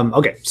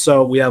 Okay,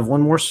 so we have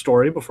one more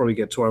story before we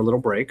get to our little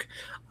break.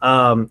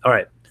 All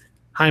right,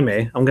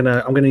 Jaime, I'm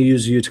gonna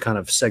use you to kind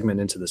of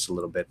segment into this a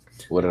little bit.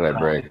 What did I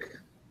break?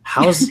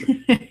 How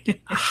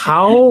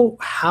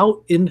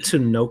into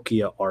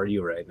Nokia are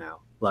you right now?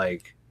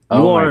 Like.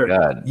 My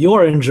God. You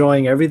are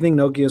enjoying everything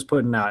Nokia is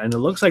putting out, and it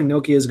looks like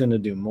Nokia is going to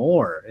do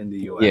more in the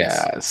US.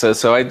 Yeah,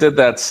 so I did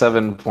that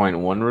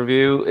 7.1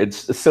 review.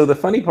 So the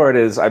funny part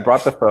is I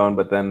brought the phone,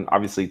 but then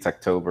obviously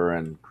Techtober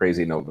and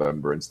crazy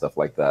November and stuff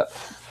like that.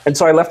 And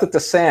so I left it to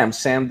Sam.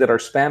 Sam did our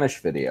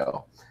Spanish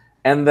video.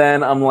 And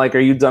then I'm like, are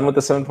you done with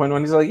the 7.1?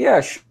 He's like, yeah,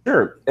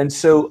 sure. And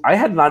so I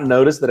had not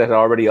noticed that it had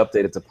already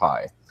updated to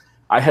Pi.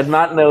 I had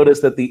not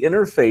noticed that the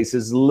interface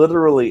is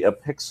literally a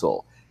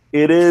pixel.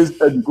 It is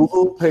a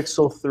Google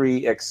Pixel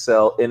 3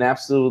 XL in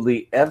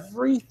absolutely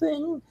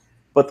everything,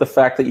 but the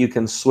fact that you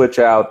can switch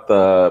out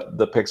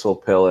the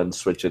Pixel pill and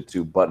switch it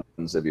to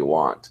buttons if you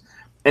want.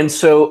 And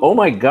so, oh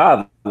my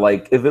God,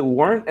 like if it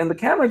weren't, and the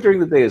camera during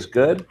the day is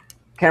good,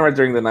 camera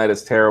during the night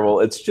is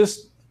terrible. It's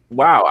just,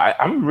 wow,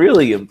 I'm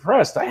really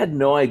impressed. I had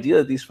no idea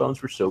that these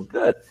phones were so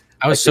good.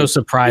 I was so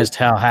surprised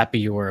how happy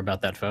you were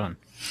about that phone.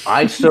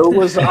 So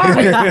was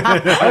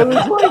I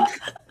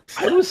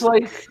was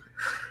like,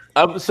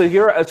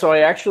 so I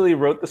actually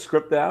wrote the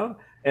script down,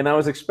 and I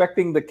was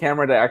expecting the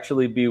camera to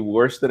actually be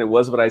worse than it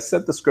was, but I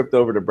sent the script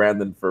over to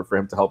Brandon for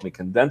him to help me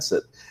condense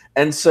it.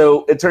 And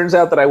so it turns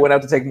out that I went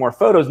out to take more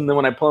photos, and then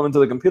when I pull them into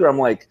the computer, I'm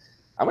like,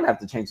 I'm gonna have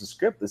to change the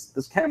script.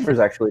 This camera is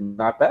actually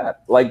not bad.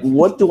 Like,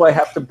 what do I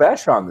have to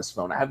bash on this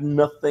phone? I have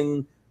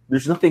nothing.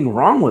 There's nothing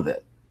wrong with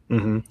it.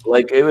 Mm-hmm.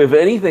 Like, if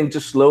anything,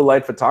 just low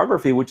light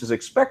photography, which is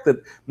expected,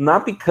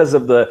 not because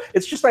of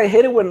it's just, I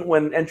hate it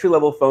when entry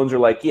level phones are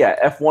like, yeah,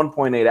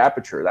 f1.8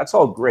 aperture. That's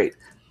all great.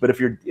 But if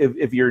your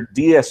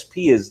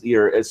DSP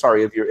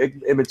if your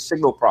image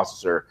signal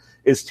processor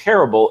is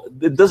terrible,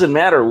 it doesn't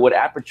matter what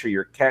aperture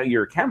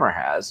your camera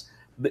has,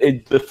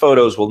 the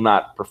photos will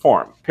not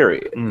perform,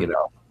 period, you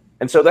know?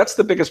 And so that's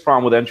the biggest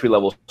problem with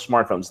entry-level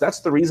smartphones.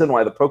 That's the reason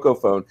why the Poco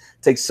phone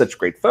takes such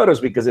great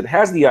photos, because it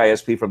has the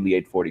ISP from the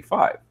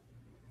 845.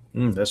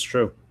 That's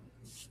true.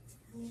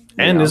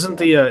 And isn't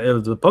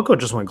the Poco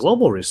just went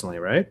global recently,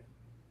 right?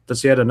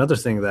 That's yet another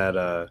thing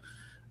that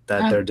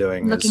they're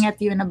doing. Looking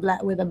at you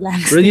with a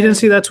blank. Really, you didn't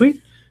see that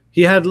tweet?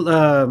 He had it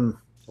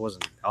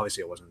wasn't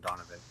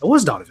Donovan. It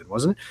was Donovan,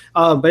 wasn't it?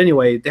 But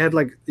anyway, they had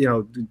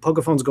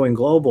Poco phones going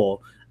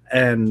global,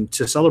 and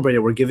to celebrate it,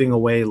 we're giving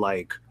away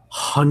like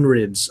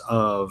hundreds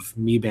of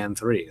Mi Band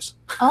 3s.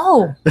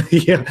 Oh.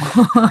 Yeah.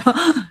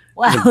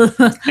 Wow.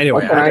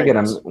 Anyway,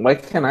 why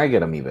can't I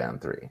get a Mi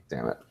Band 3?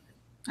 Damn it.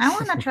 I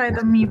want to try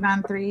the Mi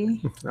Band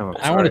 3. Oh,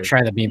 I want to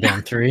try the Mi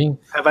Band 3.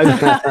 Have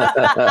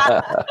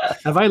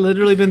I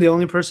literally been the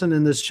only person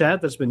in this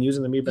chat that's been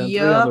using the Mi Band 3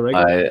 on the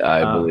regular?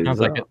 I believe sounds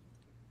so. like it.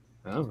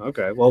 Oh,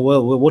 okay. Well,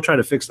 we'll try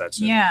to fix that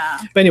soon. Yeah.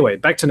 But anyway,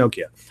 back to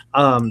Nokia.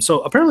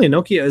 So apparently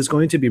Nokia is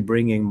going to be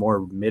bringing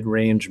more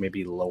mid-range,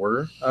 maybe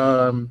lower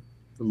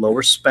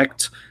spec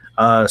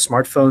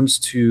smartphones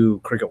to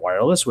Cricket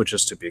Wireless, which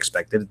is to be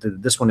expected.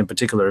 This one in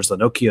particular is the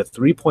Nokia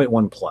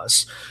 3.1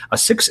 Plus, a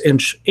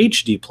 6-inch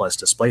HD Plus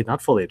display,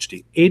 not full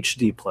HD,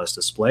 HD Plus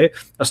display,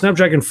 a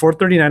Snapdragon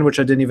 439, which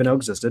I didn't even know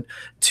existed,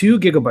 2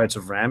 gigabytes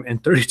of RAM,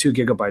 and 32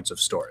 gigabytes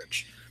of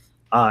storage.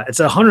 It's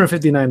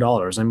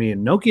 $159. I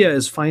mean, Nokia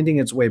is finding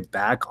its way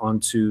back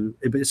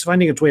stateside.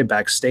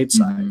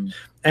 Mm-hmm.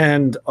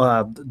 And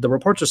the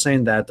reports are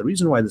saying that the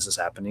reason why this is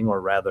happening,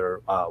 or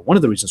rather one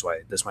of the reasons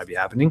why this might be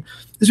happening,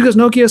 is because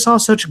Nokia saw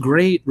such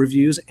great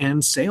reviews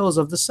and sales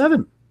of the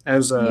 7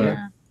 as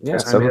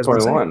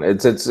 7.1.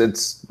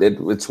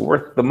 It's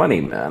worth the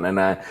money, man. And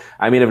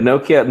I mean, if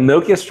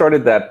Nokia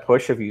started that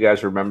push, if you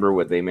guys remember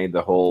what they made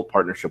the whole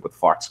partnership with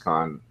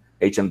Foxconn,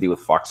 HMD with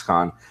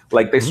Foxconn,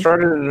 like they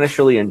started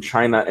initially in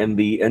China in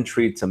the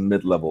entry to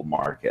mid-level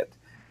market.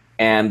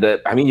 And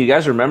I mean, you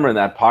guys remember in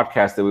that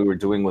podcast that we were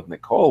doing with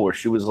Nicole, where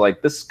she was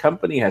like, this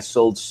company has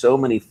sold so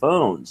many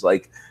phones.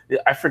 Like,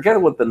 I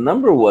forget what the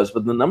number was,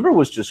 but the number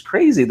was just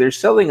crazy. They're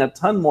selling a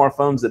ton more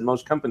phones than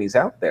most companies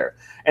out there.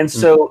 And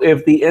so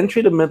if the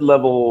entry to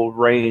mid-level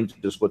range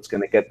is what's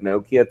going to get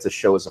Nokia to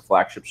show as a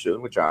flagship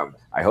soon, which I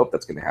hope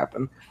that's going to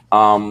happen,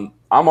 I'm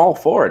all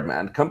for it,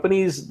 man.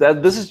 Companies,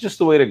 this is just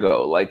the way to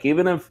go. Like,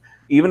 even if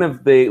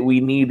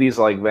we need these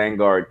like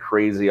Vanguard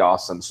crazy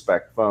awesome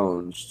spec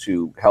phones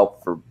to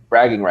help for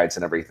bragging rights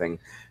and everything,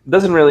 it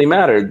doesn't really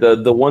matter.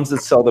 The ones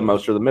that sell the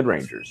most are the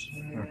mid-rangers.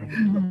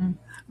 Mm-hmm.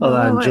 Hold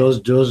on,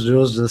 Jules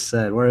just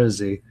said, where is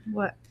he?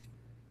 What?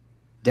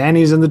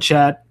 Danny's in the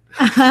chat.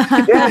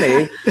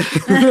 Danny?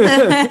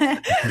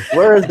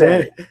 Where is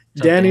Danny?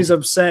 Danny's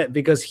upset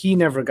because he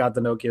never got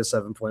the Nokia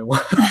 7.1.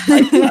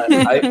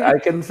 I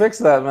can fix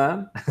that,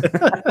 man.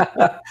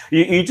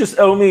 you just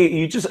owe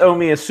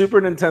me a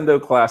Super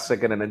Nintendo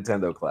Classic and a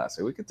Nintendo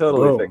Classic. We could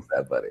totally fix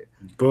that, buddy.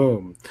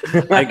 Boom.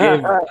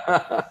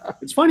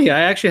 It's funny,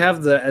 I actually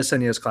have the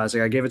SNES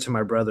Classic. I gave it to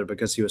my brother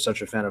because he was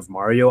such a fan of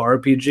Mario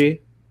RPG.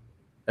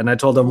 And I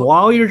told him,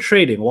 while you're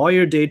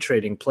day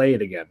trading, play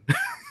it again.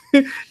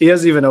 He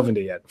hasn't even opened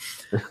it yet.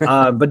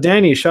 But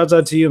Danny, shouts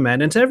out to you,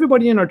 man. And to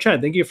everybody in our chat,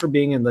 thank you for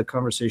being in the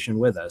conversation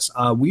with us.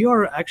 We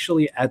are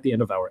actually at the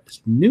end of our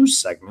news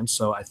segment.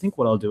 So I think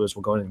what I'll do is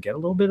we'll go ahead and get a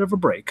little bit of a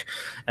break.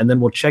 And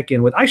then we'll check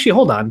in with... Actually,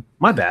 hold on.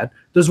 My bad.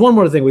 There's one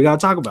more thing we got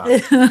to talk about.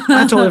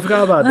 I totally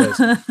forgot about this.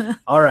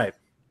 All right.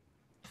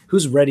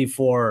 Who's ready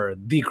for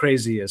the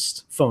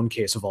craziest phone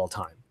case of all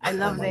time? I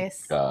love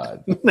this.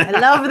 God. I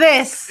love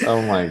this.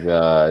 Oh, my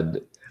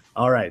God.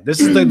 All right, this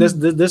is the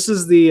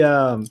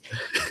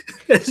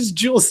as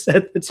Jules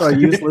said, it's our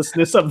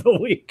uselessness of the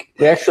week.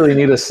 We actually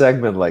need a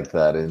segment like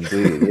that,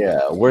 indeed.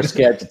 Yeah, worst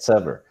gadgets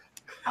ever.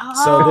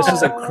 So this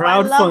is a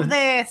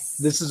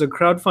This is a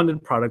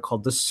crowdfunded product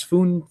called the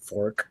Spoon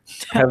Fork.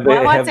 Say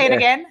it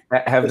again.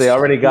 Have they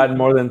already gotten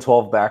more than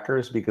 12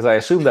 backers? Because I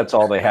assume that's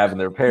all they have in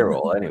their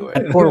payroll anyway.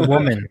 That poor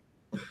woman.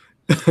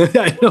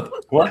 I know.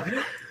 What?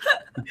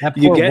 That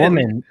poor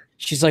woman.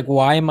 She's like,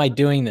 why am I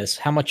doing this?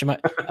 How much am I?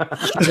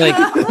 She's like,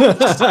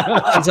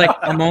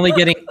 I'm only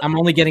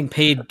getting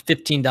paid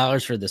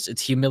 $15 for this.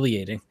 It's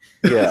humiliating.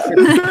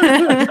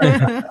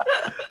 Yeah.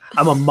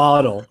 I'm a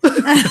model.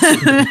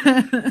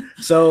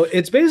 So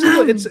it's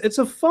basically it's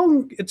a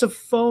phone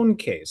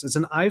case. It's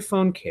an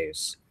iPhone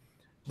case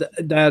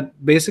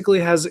that basically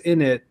has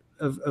in it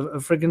a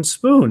freaking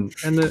spoon,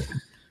 and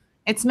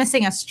it's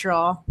missing a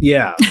straw.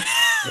 Yeah.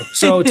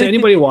 So to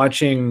anybody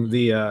watching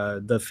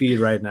the feed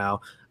right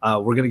now,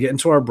 we're gonna get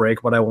into our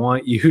break, but I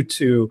want you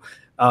to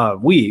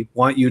we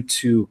want you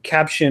to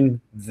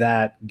caption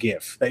that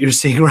GIF that you're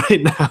seeing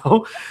right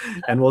now,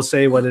 and we'll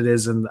say what it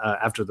is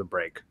after the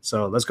break.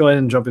 So let's go ahead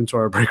and jump into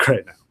our break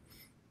right now.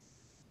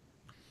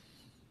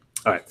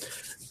 All right.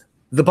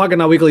 The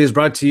Pocketnow Weekly is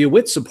brought to you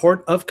with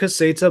support of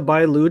Caseta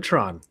by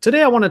Lutron.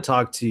 Today I want to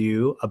talk to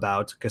you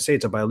about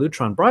Caseta by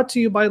Lutron, brought to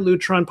you by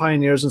Lutron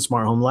Pioneers in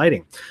Smart Home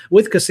Lighting.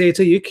 With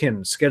Caseta, you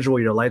can schedule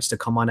your lights to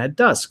come on at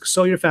dusk,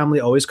 so your family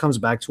always comes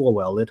back to a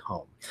well-lit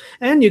home.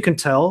 And you can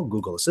tell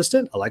Google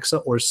Assistant, Alexa,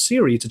 or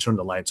Siri to turn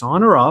the lights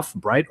on or off,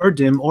 bright or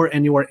dim, or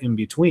anywhere in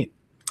between.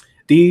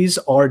 These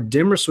are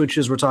dimmer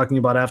switches we're talking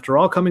about, after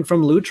all, coming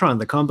from Lutron,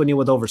 the company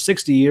with over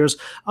 60 years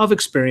of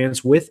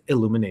experience with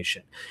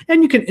illumination.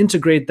 And you can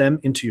integrate them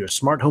into your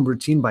smart home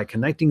routine by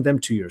connecting them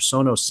to your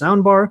Sonos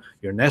soundbar,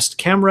 your Nest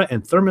camera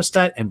and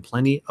thermostat, and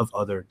plenty of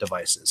other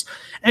devices.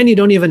 And you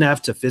don't even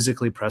have to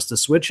physically press the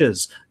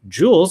switches.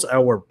 Jules,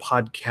 our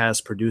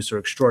podcast producer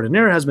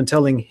extraordinaire, has been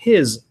telling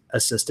his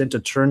assistant to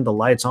turn the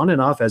lights on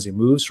and off as he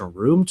moves from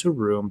room to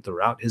room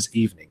throughout his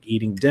evening,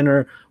 eating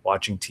dinner,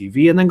 watching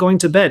TV, and then going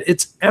to bed.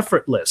 It's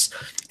effortless.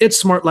 It's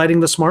smart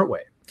lighting the smart way.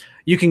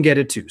 You can get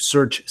it too.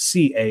 Search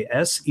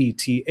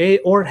CASETA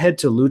or head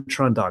to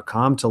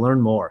lutron.com to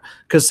learn more.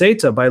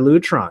 Caseta by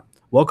Lutron.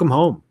 Welcome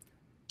home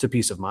to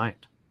peace of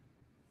mind.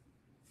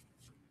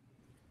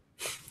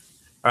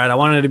 All right, I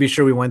wanted to be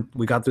sure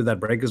we got through that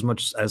break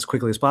as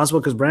quickly as possible,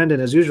 because Brandon,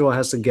 as usual,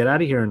 has to get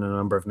out of here in a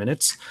number of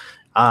minutes.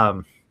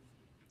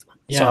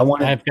 Yeah, so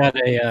I've got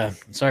a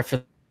sorry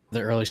for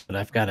the early start.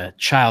 I've got a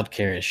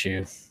childcare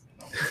issue.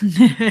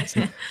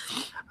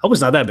 Oh, it's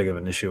not that big of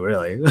an issue,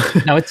 really.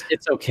 No, it's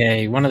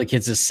okay. One of the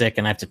kids is sick,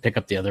 and I have to pick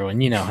up the other one.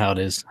 You know how it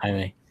is,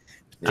 Jaime.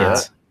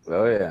 Yeah.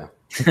 Oh yeah.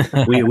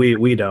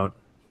 we don't.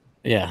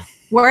 Yeah.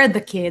 We're the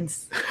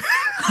kids.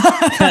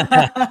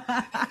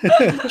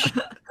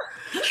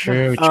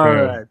 True. All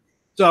right.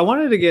 So I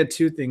wanted to get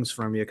two things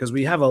from you, because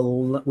we have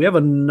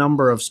a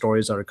number of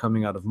stories that are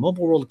coming out of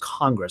Mobile World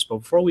Congress. But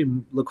before we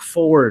look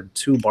forward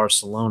to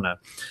Barcelona,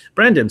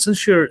 Brandon,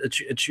 since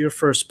it's your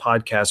first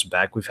podcast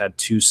back, we've had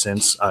two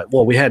since.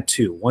 We had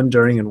two, one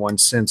during and one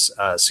since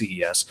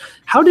CES.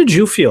 How did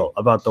you feel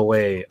about the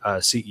way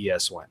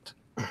CES went?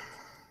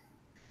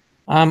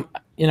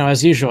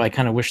 As usual, I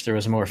kind of wish there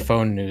was more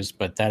phone news,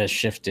 but that has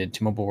shifted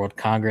to Mobile World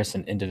Congress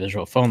and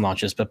individual phone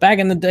launches. But back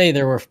in the day,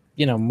 there were,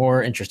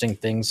 more interesting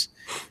things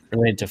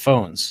related to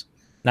phones,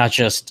 not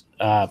just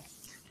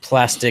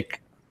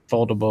plastic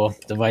foldable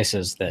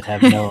devices that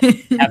have no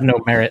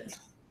merit.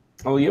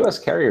 Well, U.S.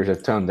 carriers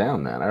have toned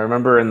down, man. I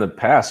remember in the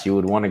past, you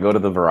would want to go to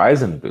the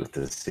Verizon booth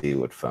to see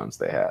what phones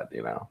they had,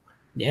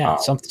 Yeah,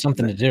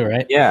 something to do,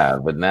 right? Yeah,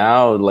 but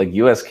now, like,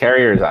 U.S.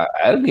 carriers, I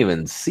didn't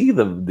even see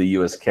the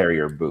U.S.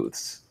 carrier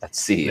booths at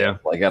CES,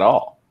 at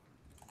all.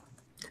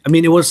 I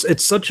mean,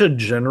 it's such a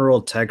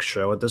general tech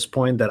show at this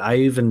point that I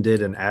even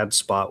did an ad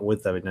spot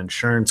with an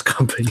insurance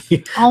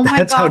company. Oh my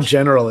That's gosh. how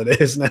general it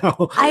is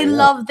now. I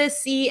love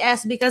this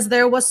CES because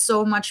there was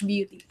so much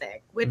beauty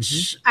tech,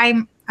 which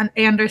I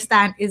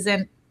understand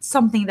isn't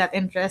something that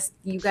interests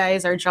you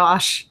guys or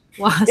Josh.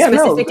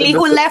 Specifically,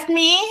 who left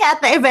me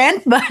at the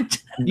event, but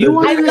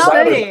I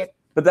loved it.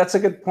 But that's a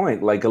good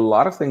point. Like, a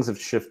lot of things have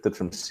shifted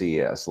from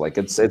CES. Like,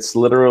 it's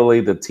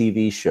literally the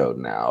TV show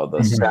now, the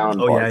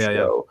soundbar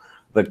show,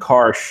 the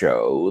car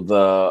show,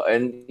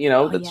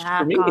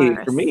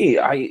 for me,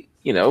 I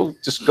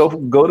just go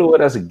to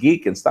it as a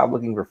geek and stop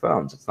looking for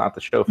phones. It's not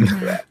the show for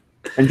that.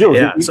 And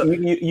Jules,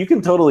 you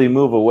can totally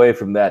move away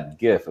from that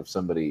GIF of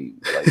somebody.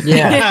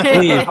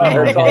 It's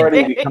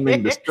already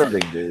becoming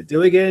disturbing, dude. Do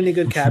we get any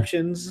good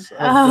captions?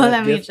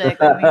 Let me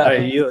check. All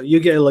right, you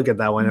get a look at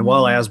that one. And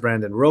while I ask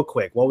Brandon, real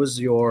quick, what was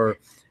your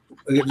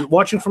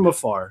watching from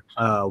afar?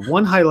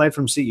 One highlight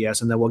from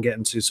CES, and then we'll get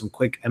into some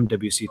quick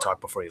MWC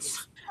talk before you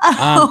leave.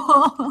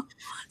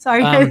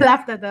 Sorry, I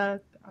laughed at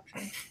the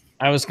option.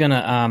 I was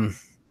gonna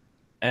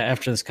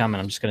after this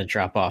comment, I'm just gonna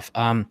drop off.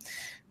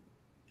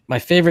 My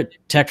favorite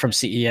tech from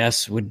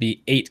CES would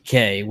be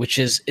 8K, which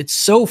it's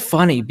so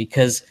funny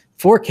because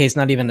 4K is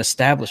not even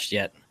established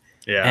yet.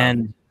 Yeah.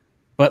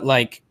 But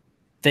like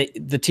the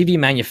TV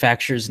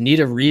manufacturers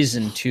need a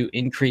reason to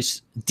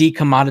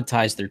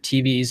decommoditize their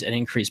TVs and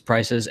increase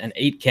prices, and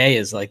 8K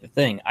is like the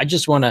thing. I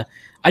just want to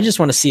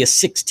see a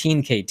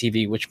 16K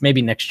TV, which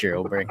maybe next year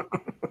will bring. All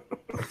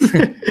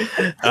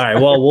right.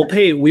 Well,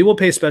 we will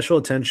pay special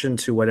attention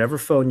to whatever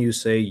phone you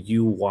say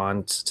you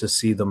want to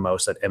see the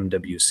most at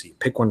MWC.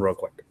 Pick one real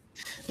quick.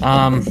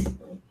 Let's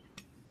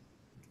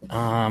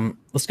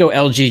go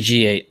LG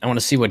G8. I want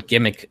to see what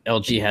gimmick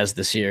LG has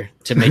this year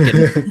to make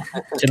it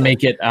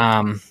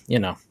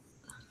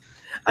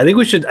I think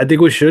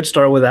we should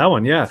start with that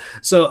one. Yeah.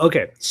 So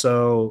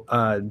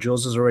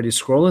Jules is already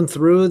scrolling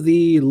through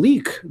the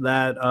leak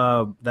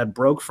that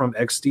broke from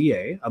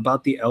XDA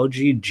about the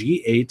LG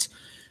G8.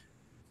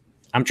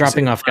 I'm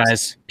dropping off,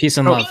 guys. Peace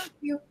and love.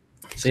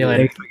 See you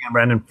later. Thanks again,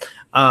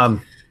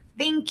 Brandon.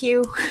 Thank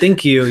you.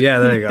 Thank you. Yeah,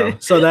 there you go.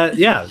 So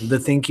the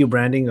thank you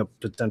branding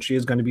potentially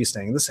is going to be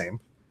staying the same.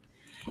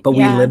 But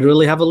we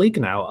literally have a leak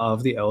now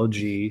of the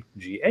LG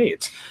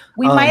G8.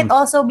 We might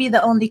also be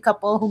the only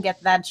couple who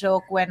get that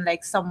joke when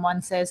like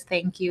someone says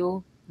thank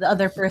you, the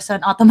other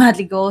person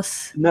automatically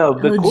goes. No,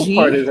 the LG? cool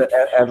part is that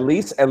at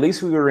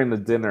least we were in a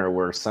dinner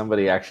where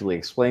somebody actually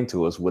explained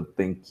to us what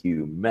thank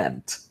you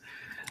meant.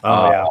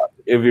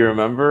 If you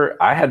remember,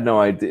 I had no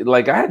idea.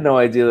 Like I had no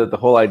idea that the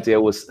whole idea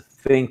was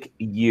thank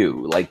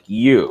you, like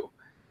you.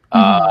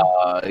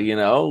 You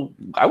know,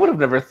 I would have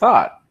never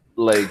thought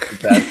like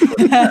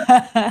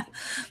that.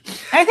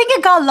 I think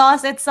it got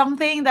lost. It's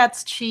something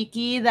that's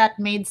cheeky that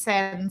made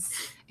sense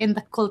in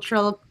the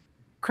cultural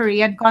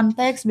Korean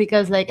context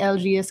because like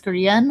LG is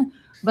Korean,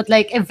 but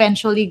like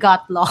eventually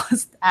got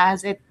lost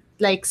as it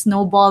like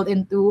snowballed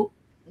into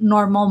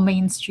normal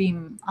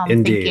mainstream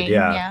Indeed, thinking.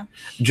 yeah.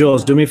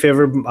 Jules, do me a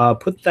favor,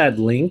 put that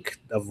link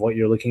of what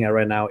you're looking at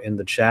right now in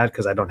the chat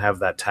because I don't have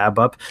that tab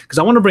up. Because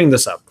I want to bring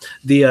this up.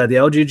 The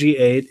LG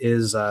G8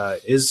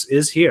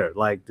 is here.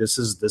 Like this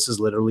is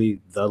literally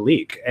the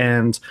leak.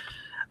 And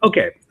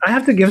okay, I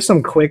have to give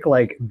some quick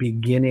like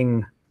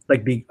beginning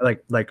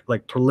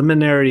like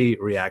preliminary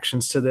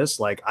reactions to this.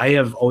 Like I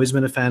have always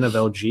been a fan of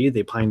LG.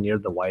 They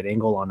pioneered the wide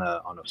angle on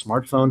a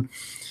smartphone.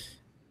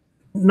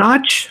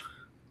 Notch.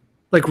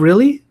 Like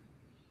really?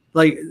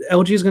 Like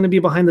LG is going to be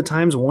behind the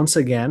times once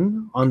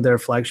again on their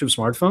flagship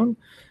smartphone?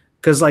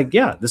 Because like,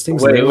 yeah, this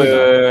thing's wait.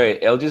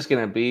 LG is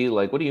going to be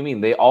like, what do you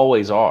mean? They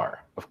always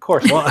are. Of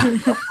course. Well,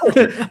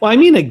 I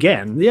mean,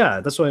 again,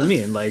 yeah, that's what I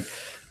mean. Like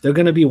they're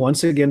going to be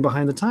once again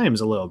behind the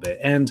times a little bit.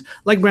 And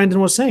like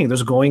Brandon was saying,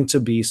 there's going to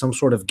be some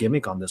sort of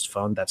gimmick on this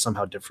phone that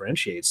somehow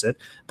differentiates it.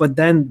 But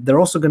then they're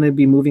also going to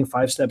be moving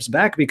 5 steps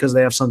back because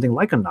they have something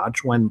like a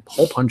notch when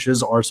hole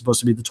punches are supposed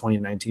to be the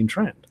 2019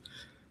 trend.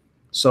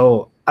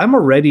 So I'm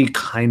already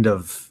kind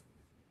of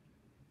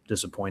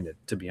disappointed,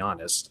 to be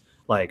honest.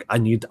 Like I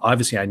need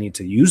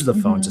to use the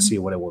phone to see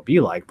what it will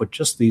be like, but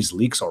just these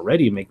leaks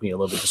already make me a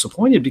little bit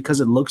disappointed because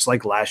it looks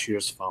like last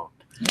year's phone.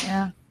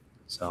 Yeah.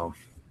 So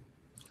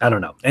I don't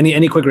know.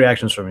 Any quick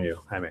reactions from you,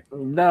 Jaime?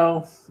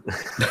 No.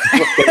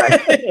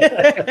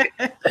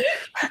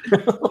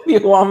 What do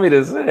you want me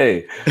to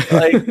say?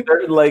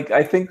 Like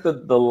I think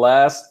that the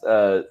last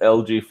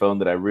LG phone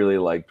that I really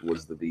liked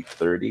was the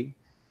V30.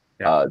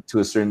 To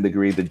a certain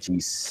degree, the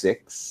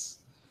G6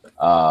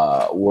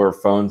 were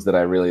phones that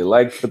I really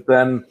liked. But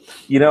then,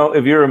 you know,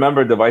 if you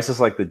remember,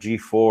 devices like the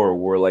G4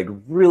 were like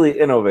really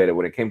innovative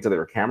when it came to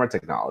their camera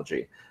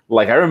technology.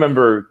 Like I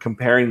remember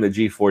comparing the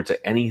G4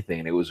 to anything,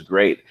 and it was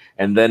great.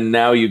 And then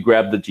now you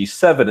grab the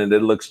G7, and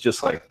it looks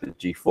just like the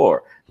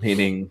G4,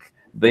 meaning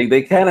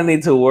they kind of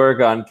need to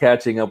work on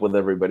catching up with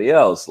everybody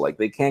else. Like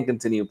they can't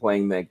continue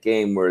playing that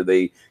game where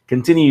they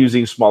continue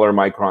using smaller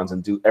microns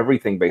and do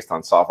everything based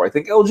on software. I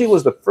think LG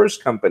was the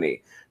first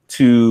company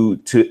to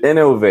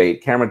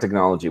innovate camera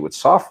technology with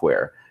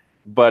software,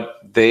 but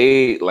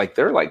they're like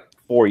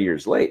 4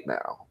 years late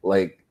now.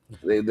 Like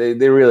they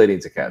really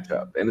need to catch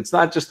up. And it's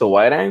not just the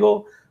wide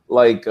angle.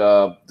 Like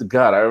God,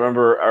 I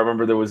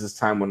remember there was this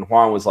time when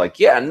Juan was like,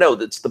 yeah, no,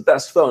 that's the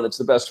best phone. It's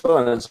the best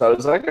phone. And so I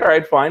was like, all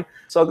right, fine.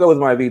 So I'll go with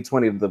my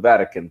V20 to the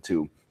Vatican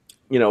to,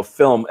 you know,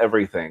 film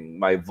everything,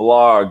 my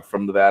vlog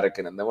from the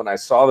Vatican. And then when I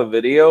saw the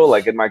video,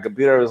 like in my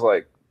computer, I was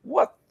like,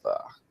 what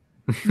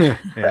the?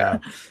 Yeah.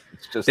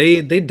 It's just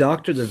they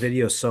doctored the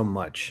video so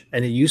much,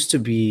 and it used to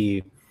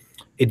be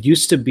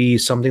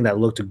something that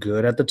looked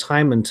good at the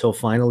time until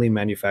finally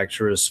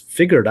manufacturers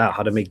figured out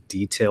how to make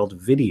detailed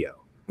video.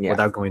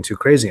 Without going too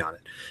crazy on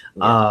it.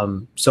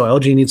 So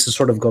LG needs to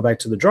sort of go back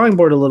to the drawing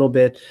board a little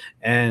bit.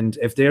 And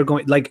if they're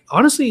going, like,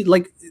 honestly,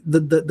 like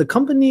the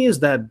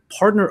companies that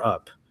partner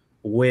up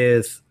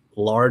with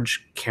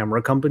large camera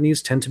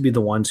companies tend to be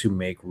the ones who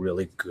make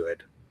really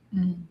good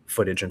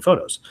footage and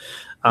photos.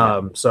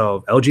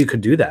 So LG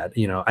could do that.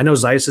 You know, I know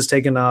Zeiss is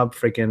taken up,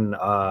 freaking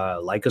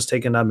Leica's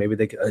taken up. Maybe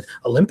they could,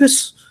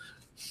 Olympus,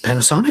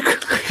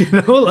 Panasonic,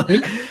 you know,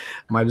 like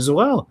might as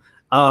well.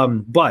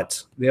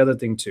 But the other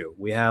thing too,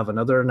 we have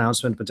another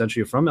announcement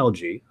potentially from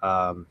LG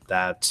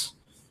that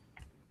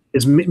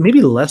is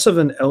maybe less of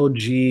an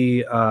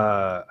LG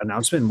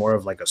announcement, more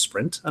of like a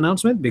Sprint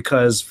announcement,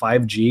 because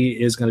 5G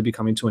is going to be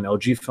coming to an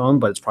LG phone,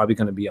 but it's probably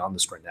going to be on the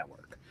Sprint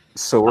network.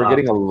 So we're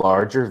getting a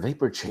larger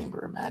vapor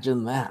chamber.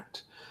 Imagine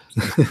that.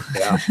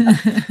 Yeah.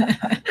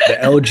 The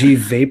LG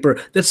vapor.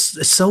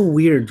 That's so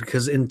weird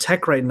because in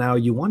tech right now,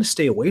 you want to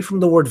stay away from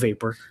the word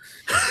vapor.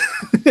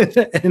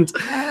 And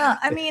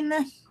I mean,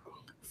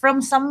 from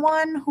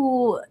someone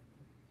who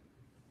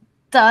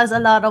does a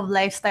lot of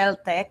lifestyle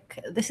tech,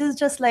 this is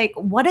just like,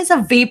 what is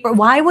a vapor?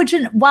 Why would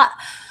you? What?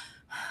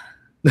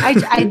 I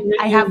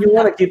have. You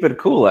want to keep it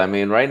cool. I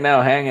mean, right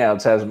now,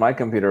 Hangouts has my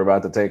computer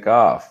about to take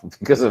off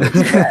because of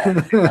its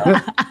fan, you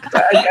know?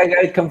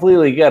 I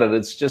completely get it.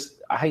 It's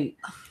just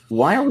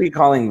why are we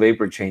calling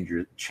vapor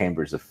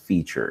chambers a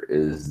feature?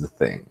 Is the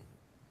thing,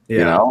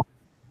 you know?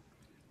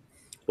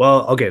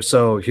 Well, okay,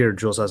 so here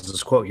Jules has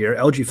this quote here.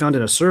 LG found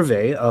in a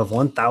survey of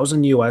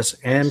 1,000 U.S.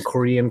 and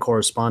Korean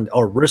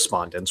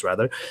respondents,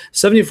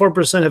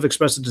 74% have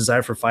expressed a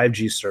desire for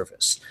 5G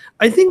service.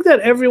 I think that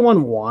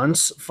everyone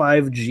wants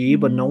 5G,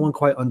 but no one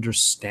quite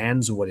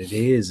understands what it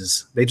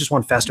is. They just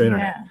want faster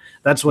internet.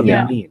 That's what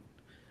they mean.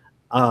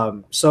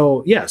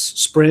 So yes,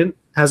 Sprint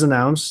has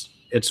announced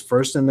its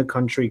first in the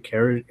country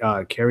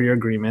carrier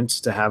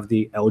agreements to have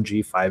the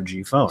LG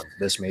 5G phone.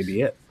 This may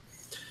be it.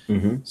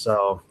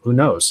 So who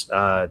knows?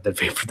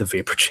 The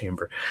vapor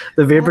chamber,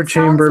 like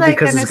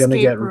because it's going to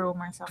get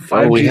room or something.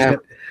 Oh,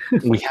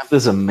 we have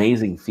this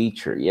amazing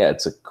feature. Yeah,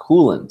 it's a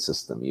coolant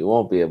system. You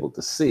won't be able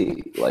to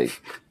see.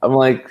 Like, I'm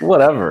like,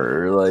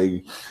 whatever.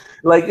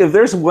 Like if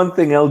there's one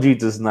thing LG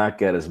does not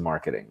get is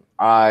marketing.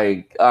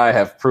 I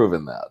have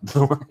proven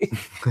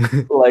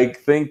that.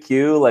 like thank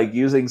you. Like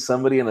using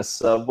somebody in a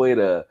subway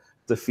to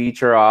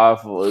feature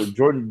off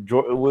Jordan,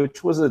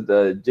 which was it?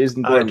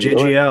 Jason Gordon,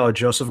 JGL,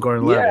 Joseph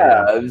Gordon-Levitt.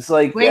 Yeah, it's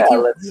like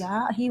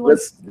he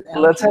was.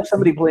 Let's have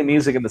somebody play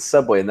music in the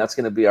subway, and that's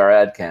going to be our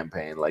ad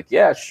campaign. Like,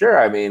 yeah, sure.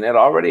 I mean, it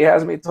already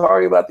has me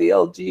talking about the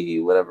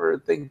LG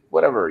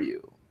whatever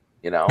you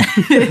know.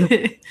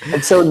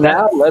 And so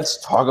now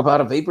let's talk about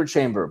a vapor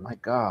chamber. My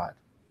God.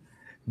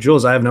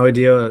 Jules, I have no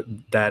idea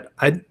that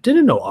I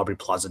didn't know Aubrey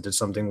Plaza did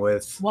something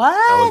with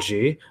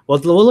LG. Well,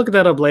 we'll look at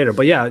that up later.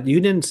 But yeah,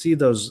 you didn't see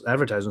those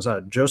advertisements.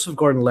 Joseph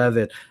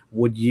Gordon-Levitt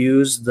would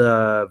use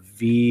the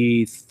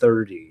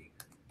V30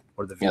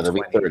 or the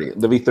V20.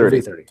 The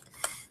V30.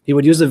 He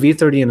would use the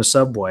V30 in a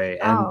subway,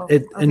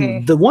 and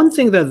and the one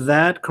thing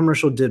that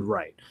commercial did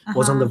right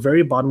was on the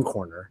very bottom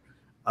corner.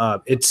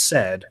 It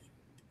said,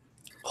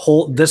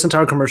 "This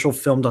entire commercial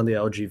filmed on the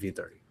LG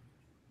V30."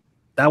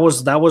 That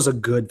was a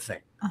good thing.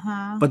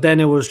 But then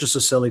it was just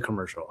a silly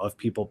commercial of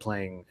people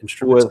playing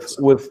instruments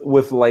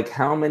with like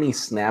how many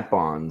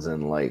snap-ons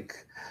and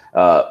like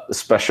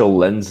special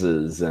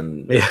lenses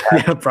and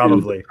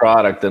probably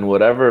product and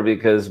whatever,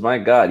 because my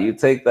God, you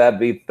take that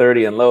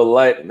V30 in low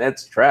light and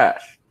it's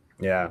trash.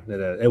 Yeah,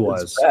 it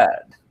was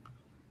bad.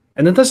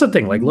 And then that's the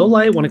thing, like low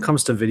light when it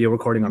comes to video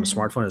recording on a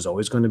smartphone is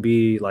always going to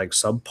be like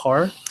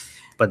subpar,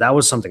 but that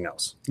was something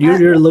else.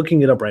 You're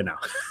looking it up right now.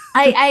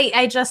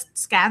 I just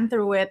scanned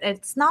through it.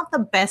 It's not the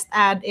best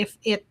ad if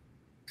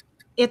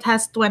it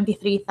has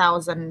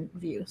 23,000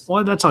 views.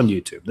 Well, that's on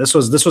YouTube. This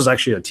was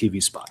actually a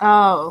TV spot.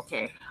 Oh,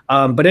 okay.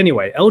 But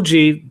anyway,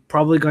 LG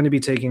probably going to be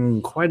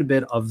taking quite a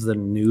bit of the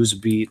news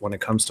beat when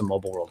it comes to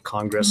Mobile World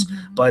Congress,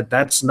 but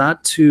that's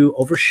not to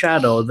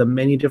overshadow the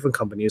many different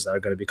companies that are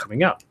going to be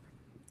coming out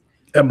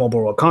at Mobile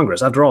World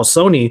Congress. After all,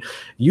 Sony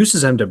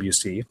uses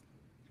MWC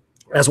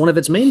as one of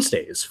its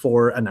mainstays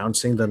for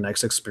announcing the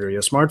next Xperia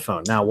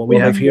smartphone. Now, what we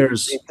have here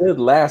is... They did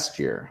last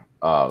year.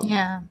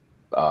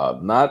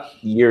 Not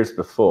years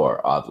before,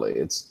 oddly.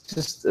 It's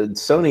just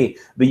Sony...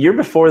 The year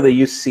before, they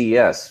used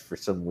CES for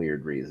some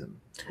weird reason.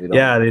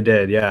 Yeah, they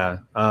did, yeah.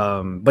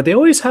 But they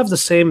always have the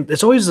same...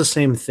 It's always the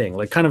same thing,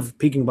 like kind of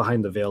peeking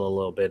behind the veil a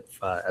little bit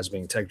as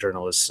being tech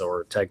journalists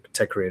or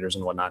tech creators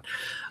and whatnot.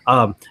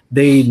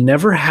 They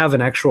never have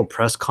an actual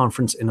press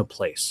conference in a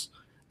place.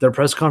 Their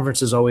press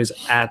conference is always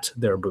at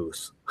their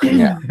booth.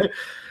 Yeah.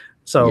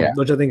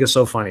 Which I think is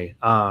so funny.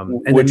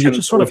 And then you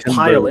just sort of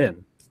pile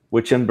in.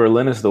 Which in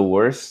Berlin is the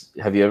worst.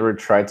 Have you ever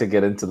tried to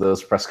get into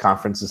those press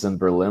conferences in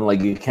Berlin? Like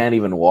you can't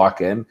even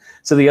walk in.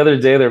 So the other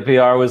day their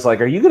PR was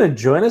like, "Are you going to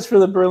join us for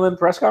the Berlin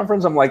press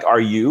conference?" I'm like, "Are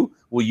you?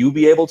 Will you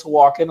be able to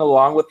walk in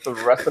along with the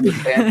rest of the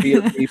family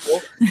of people?"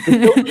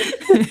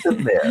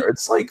 In there.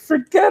 It's like,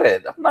 forget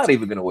it. I'm not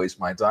even going to waste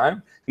my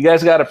time. You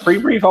guys got a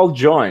pre-brief, I'll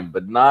join,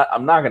 but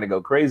I'm not going to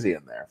go crazy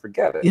in there.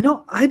 Forget it. You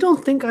know, I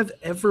don't think I've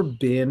ever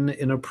been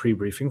in a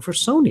pre-briefing for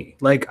Sony.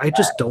 Like, I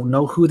just don't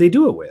know who they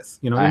do it with.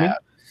 You know what I mean?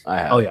 I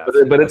have. Oh, yeah.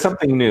 But it's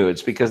something new.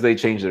 It's because they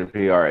changed their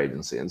PR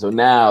agency. And so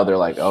now they're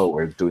like, "Oh,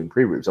 we're doing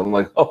pre-briefs." I'm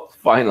like, "Oh,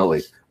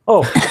 finally."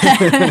 Oh.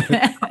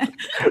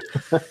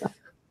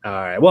 All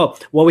right. Well,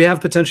 what we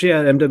have potentially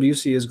at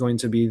MWC is going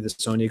to be the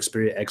Sony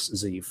Xperia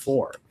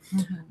XZ4.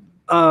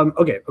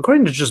 Okay,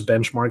 according to just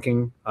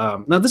benchmarking,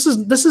 now this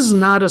is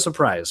not a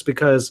surprise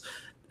because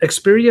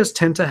Xperias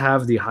tend to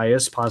have the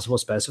highest possible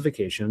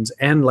specifications,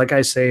 and like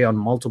I say on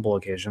multiple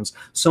occasions,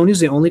 Sony's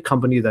the only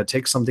company that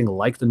takes something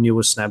like the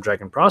newest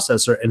Snapdragon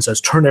processor and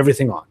says, "Turn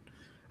everything on."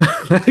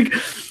 Like,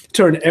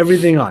 turn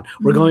everything on.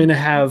 We're going to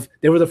have...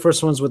 They were the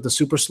first ones with the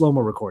super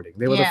slow-mo recording.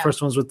 They were the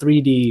first ones with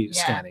 3D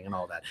scanning and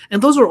all that. And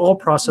those are all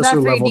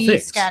processor level things.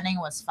 3D scanning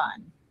was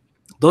fun.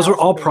 Those are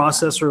all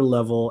processor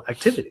level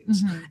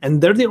activities.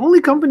 And they're the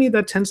only company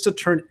that tends to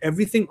turn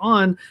everything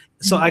on.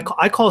 So I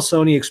call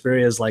Sony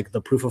Xperia as like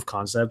the proof of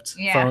concept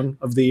phone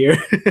of the year.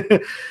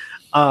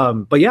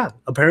 But yeah,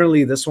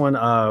 apparently this one,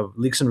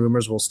 leaks and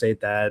rumors will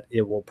state that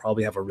it will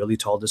probably have a really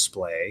tall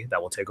display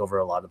that will take over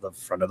a lot of the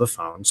front of the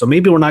phone. So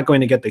maybe we're not going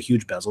to get the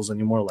huge bezels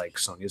anymore like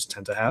Sony's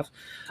tend to have.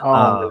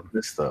 I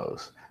miss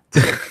those.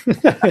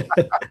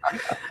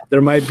 There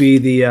might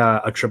be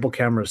a triple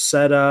camera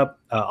setup,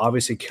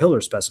 obviously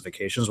killer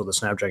specifications with a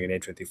Snapdragon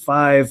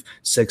 855,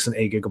 6 and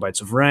 8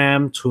 gigabytes of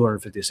RAM,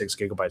 256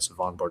 gigabytes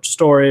of onboard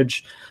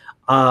storage.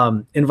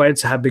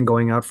 Invites have been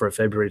going out for a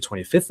February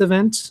 25th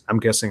event. I'm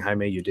guessing,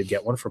 Jaime, you did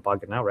get one for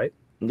Pocketnow, right?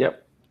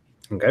 Yep.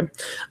 Okay.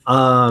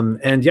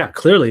 And yeah,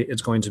 clearly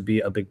it's going to be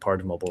a big part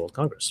of Mobile World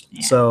Congress.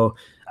 Yeah. So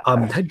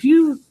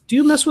do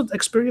you mess with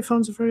Xperia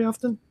phones very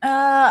often?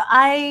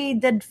 I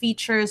did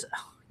features,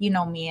 you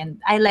know me, and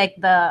I like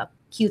the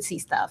cutesy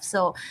stuff.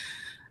 So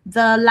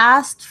the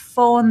last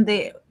phone,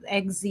 the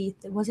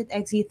was it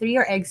XZ3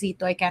 or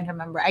XZ2? I can't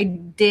remember. I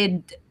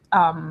did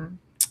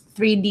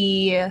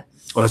 3D.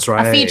 Oh, that's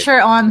right. A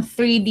feature on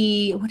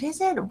 3D. What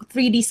is it?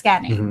 3D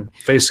scanning. Mm-hmm.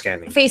 Face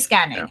scanning. Face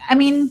scanning. Yeah. I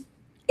mean,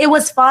 it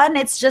was fun.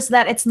 It's just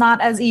that it's not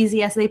as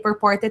easy as they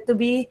purport it to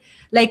be.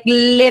 Like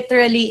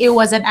literally, it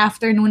was an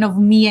afternoon of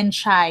me and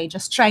Chai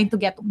just trying to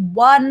get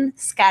one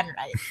scan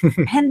right,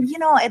 and you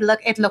know, it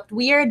looked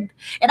weird.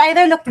 It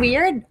either looked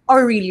weird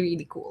or really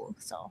really cool.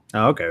 So.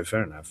 Oh, okay,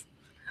 fair enough.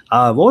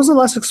 What was the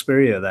last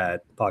Xperia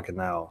that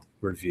Pocketnow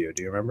reviewed?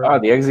 Do you remember? Oh,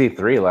 the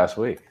XZ3 last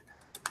week.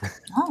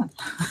 Oh.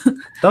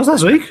 That was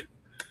last week?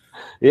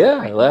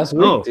 Yeah, last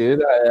week,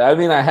 dude. I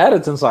mean, I had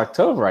it since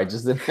October. I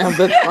just didn't have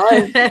the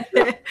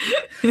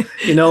time.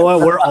 You know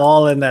what? We're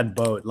all in that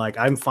boat. Like,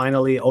 I'm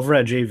finally over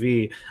at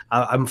JV.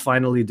 I'm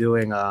finally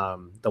doing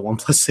the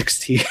OnePlus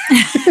 6T.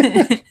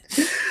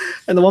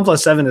 And the OnePlus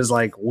 7 is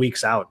like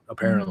weeks out,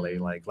 apparently.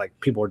 Mm-hmm. Like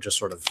people are just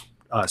sort of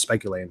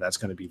speculating that's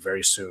going to be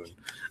very soon.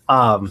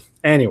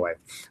 Anyway,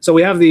 so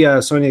we have the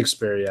Sony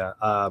Xperia.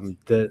 And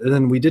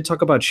then we did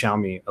talk about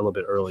Xiaomi a little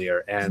bit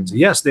earlier, and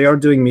yes, they are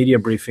doing media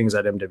briefings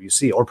at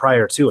MWC or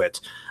prior to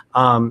it.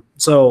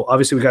 So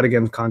obviously we got to get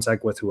in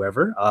contact with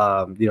whoever.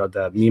 You know,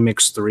 the Mi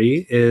Mix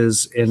 3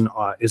 is in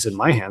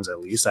my hands at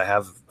least. I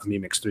have a Mi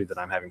Mix 3 that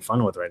I'm having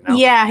fun with right now.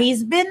 Yeah,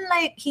 he's been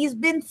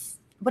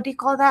what do you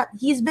call that?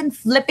 He's been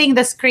flipping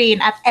the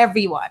screen at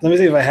everyone. Let me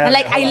see if I have.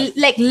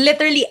 Like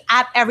literally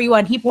at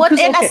everyone. He put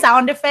in a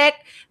sound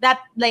effect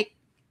that like.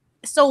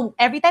 So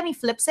every time he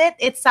flips it,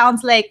 it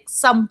sounds like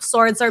some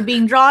swords are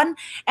being drawn,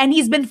 and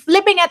he's been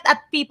flipping it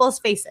at people's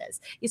faces.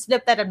 He's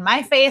flipped it at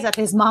my face, at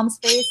his mom's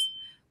face.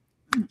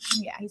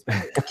 Yeah, he's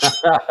been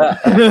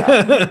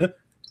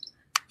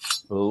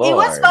It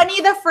was funny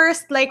the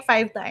first like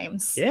 5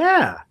 times.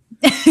 Yeah.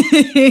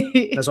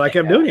 That's why I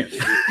kept doing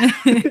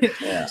it.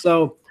 Yeah.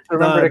 So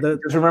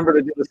just remember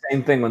to do the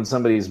same thing when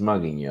somebody's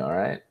mugging you, all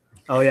right?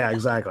 Oh yeah,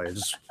 exactly.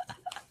 Just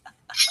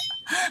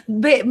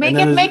make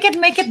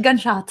it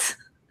gunshots.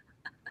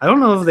 I don't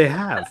know if they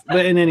have,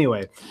 but in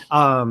anyway,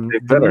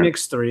 the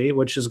Mix 3,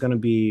 which is going to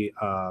be,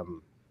 I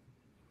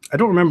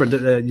don't remember.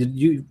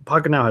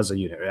 Pocketnow has a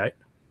unit, right?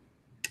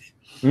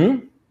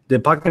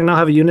 Did Pocketnow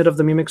have a unit of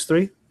the Mi Mix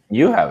 3?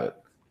 You have it.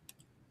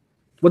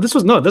 Well, this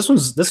is a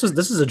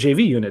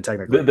JV unit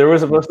technically. They were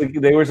supposed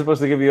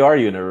to give you our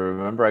unit.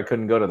 Remember, I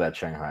couldn't go to that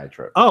Shanghai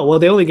trip. Oh well,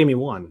 they only gave me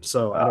one,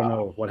 so I don't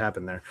know what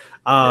happened there.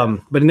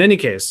 But in any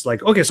case,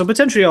 like okay, so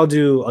potentially I'll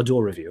do a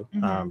dual review,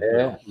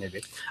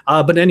 maybe.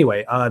 But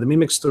anyway, the Mi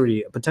Mix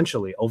 3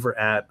 potentially over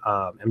at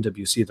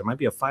MWC, there might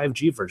be a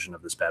 5G version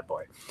of this bad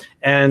boy,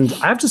 and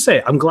I have to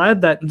say, I'm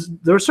glad that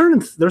there are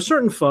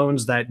certain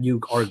phones that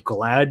you are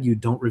glad you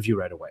don't review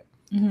right away.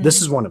 Mm-hmm.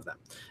 This is one of them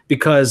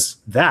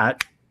because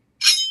that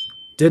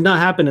did not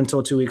happen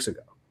until 2 weeks ago.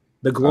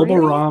 The global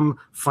ROM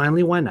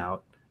finally went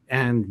out,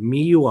 and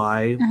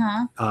MIUI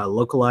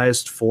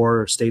localized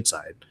for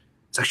stateside.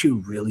 It's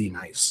actually really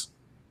nice.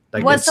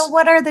 Like so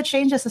what are the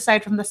changes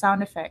aside from the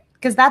sound effect?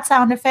 Because that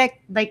sound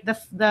effect, like the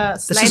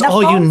this is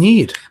all you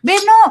need.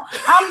 But no,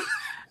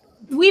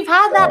 we've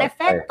had that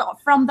effect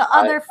from the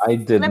other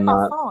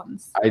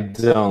phones. I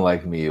don't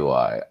like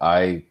MIUI.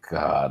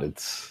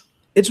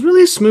 It's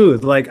really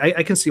smooth. Like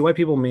I can see why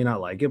people may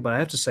not like it, but I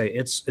have to say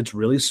it's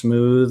really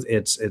smooth.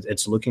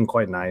 It's looking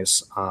quite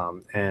nice.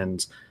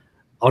 And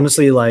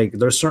honestly, like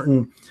there's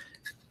certain.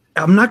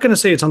 I'm not gonna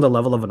say it's on the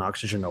level of an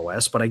Oxygen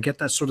OS, but I get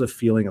that sort of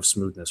feeling of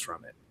smoothness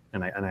from it,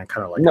 and I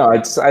kind of like. No,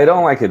 I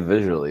don't like it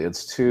visually.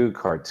 It's too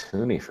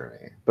cartoony for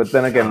me. But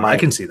then again, I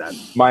can see that.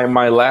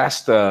 My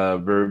last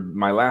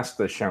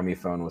Xiaomi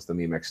phone was the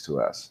Mi Mix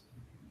 2S,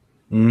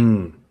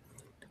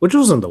 which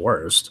wasn't the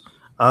worst.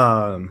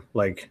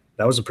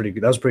 That was a pretty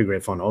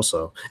great phone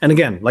also. And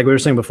again, like we were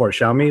saying before,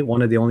 Xiaomi,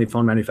 one of the only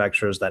phone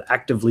manufacturers that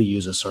actively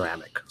uses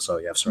ceramic. So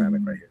you have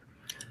ceramic right here.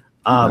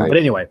 Nice. But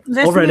anyway,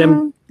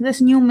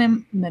 this new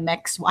Mi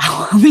Mix,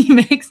 wow, Mi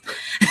Mix.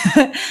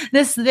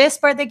 this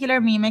particular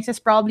Mi Mix is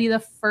probably the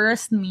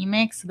first Mi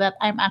Mix that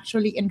I'm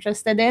actually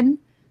interested in,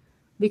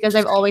 because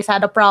I've always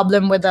had a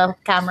problem with the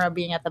camera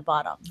being at the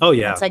bottom. Oh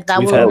yeah, it's like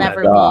that will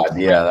never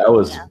be. Yeah, that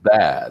was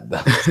bad.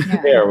 That was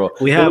terrible.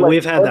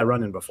 We've had that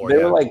run in before.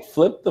 They were like,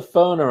 flip the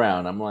phone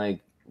around. I'm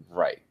like,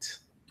 right.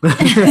 There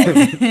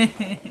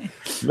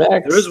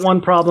is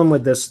one problem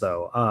with this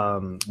though.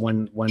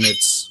 When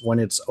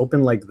it's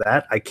open like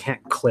that, I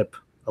can't clip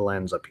a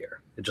lens up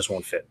here. It just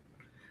won't fit.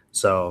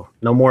 So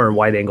no more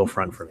wide angle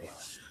front for me.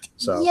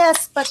 So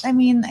yes, but I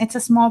mean it's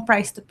a small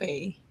price to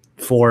pay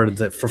for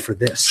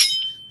this.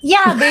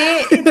 Yeah,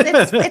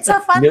 it's a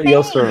fun thing.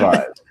 You'll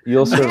survive.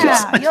 You'll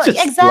survive. Yeah,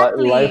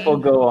 exactly. Life will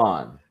go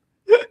on.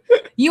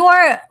 You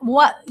are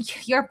what?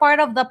 You're part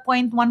of the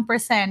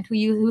 0.1% who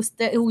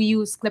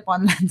use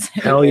clip-on lenses.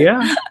 Hell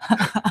yeah.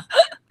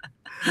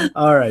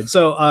 All right.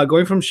 So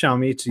going from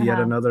Xiaomi to yet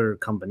Uh-huh. another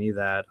company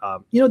that,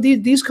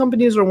 these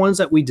companies are ones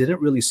that we didn't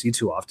really see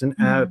too often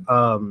at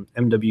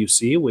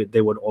MWC.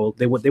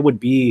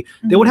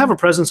 They would have a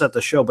presence at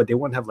the show, but they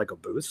wouldn't have like a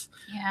booth.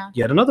 Yeah.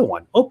 Yet another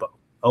one, Oppo.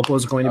 Oppo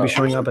is going to be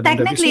showing up at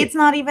Technically, MWC. it's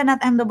not even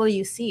at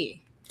MWC.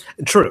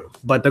 True,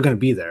 but they're going to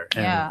be there,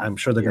 and Yeah. I'm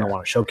sure they're going to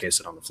want to showcase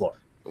it on the floor.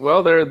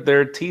 Well,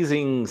 they're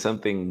teasing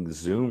something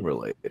Zoom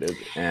related.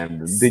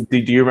 And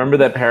do you remember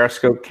that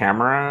periscope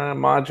camera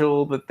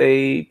module that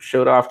they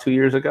showed off 2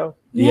 years ago?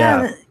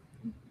 Yeah.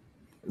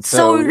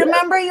 So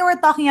remember you were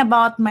talking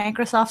about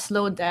Microsoft's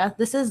slow death.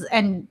 This is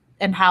and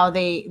how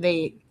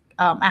they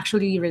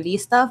actually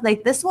release stuff.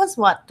 Like this was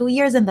 2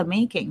 years in the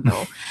making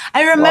though.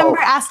 I remember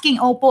asking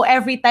Oppo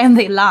every time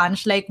they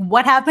launched, like,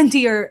 what happened to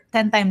your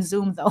 10 times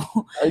zoom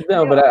though? I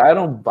know, but I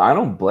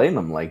don't blame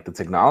them. Like the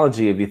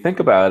technology, if you think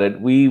about it,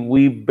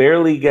 we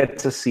barely get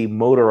to see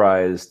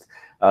motorized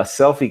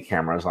selfie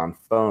cameras on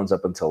phones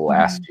up until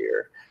last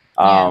year.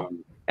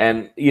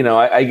 And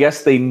I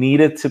guess they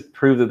needed to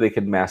prove that they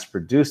could mass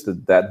produce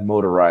that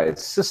motorized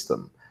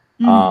system.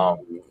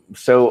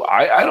 So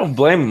I don't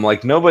blame them.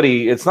 Like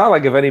nobody, it's not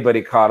like if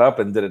anybody caught up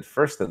and did it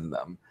first than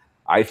them.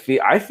 I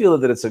feel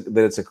that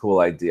it's a cool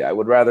idea. I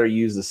would rather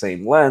use the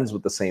same lens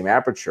with the same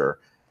aperture,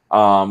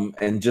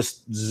 and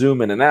just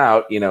zoom in and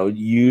out.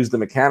 Use the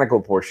mechanical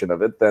portion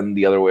of it than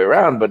the other way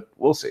around. But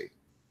we'll see.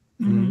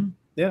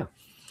 Yeah,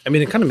 I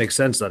mean, it kind of makes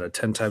sense that a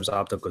 10 times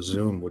optical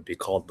zoom would be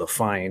called the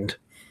Find.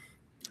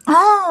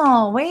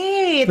 Oh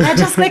wait, that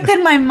just clicked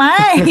in my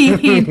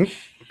mind.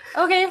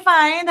 Okay,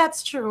 fine,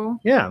 that's true.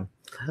 Yeah.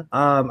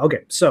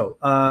 Okay, so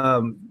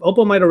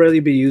Oppo might already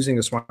be using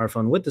a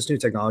smartphone with this new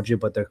technology,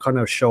 but they're going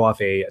to show off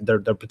they're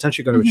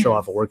potentially going to show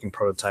off a working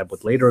prototype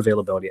with later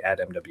availability at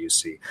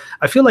MWC.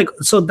 I feel like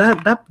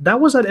that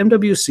was at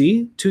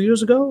MWC 2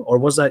 years ago, or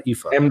was that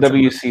IFA?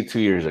 MWC 2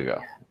 years ago.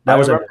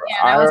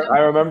 I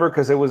remember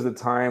because it was the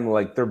time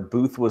like their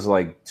booth was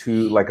like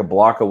a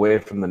block away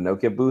from the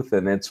Nokia booth,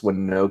 and it's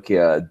when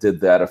Nokia did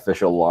that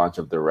official launch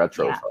of their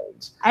retro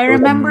phones. I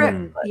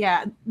remember,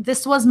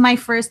 this was my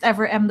first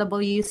ever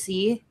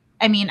MWC.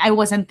 I mean, I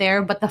wasn't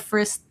there, but the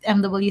first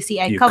MWC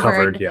I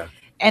covered,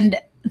 and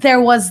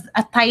there was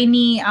a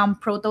tiny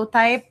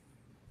prototype.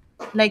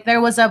 Like there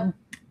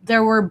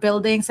were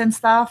buildings and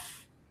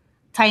stuff,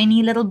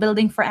 tiny little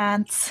building for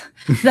ants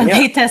that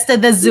they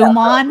tested the zoom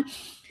on.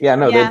 Yeah,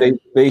 no,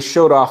 they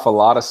showed off a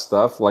lot of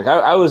stuff. Like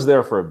I was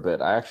there for a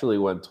bit. I actually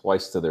went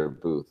twice to their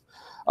booth.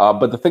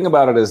 But the thing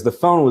about it is the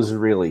phone was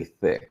really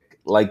thick.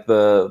 Like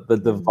the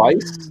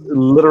device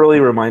literally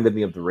reminded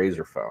me of the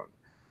Razr phone.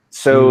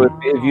 So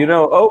if you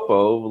know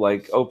Oppo,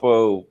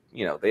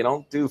 they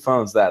don't do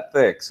phones that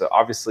thick. So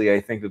obviously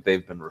I think that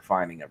they've been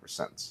refining ever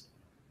since.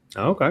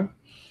 Okay.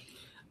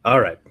 All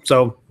right.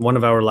 So one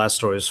of our last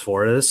stories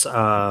for this,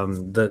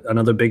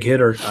 another big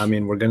hitter. I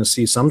mean, we're going to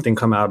see something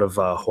come out of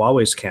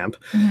Huawei's camp,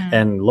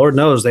 and Lord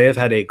knows they have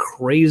had a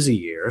crazy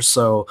year.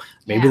 So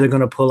maybe they're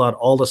going to pull out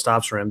all the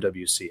stops for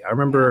MWC. I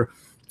remember,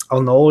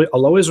 I'll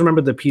always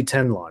remember the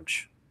P10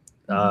 launch.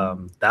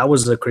 That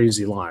was a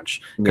crazy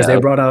launch because they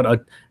brought out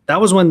that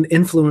was when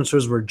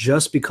influencers were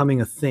just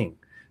becoming a thing.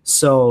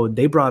 So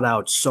they brought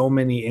out so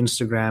many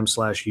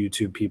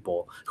Instagram/YouTube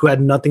people who had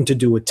nothing to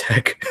do with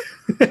tech.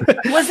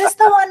 Was this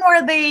the one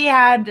where they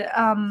had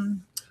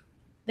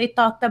they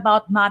talked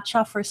about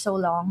matcha for so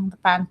long, the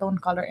Pantone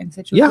Color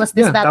Institute? Yeah, was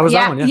this that was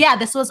that one. Yeah,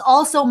 this was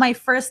also my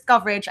first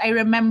coverage. I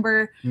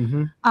remember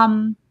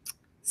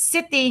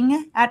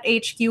sitting at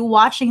HQ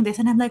watching this,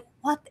 and I'm like,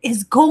 what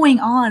is going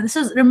on? This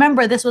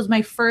was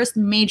my first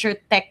major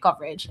tech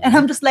coverage, and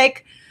I'm just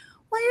like,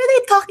 why are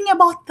they talking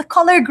about the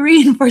color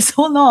green for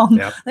so long?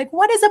 Yep. Like,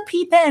 what is a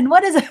P10?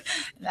 What is it?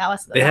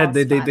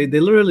 They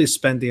literally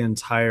spent the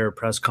entire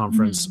press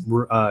conference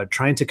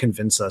trying to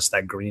convince us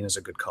that green is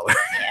a good color.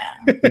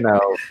 I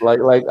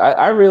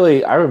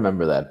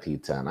remember that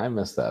P10. I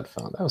missed that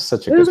phone. That was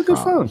such a good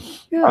phone.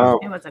 Yeah,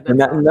 it was a good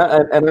phone.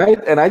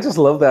 And I just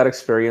love that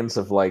experience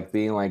of like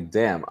being like,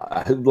 damn,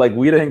 like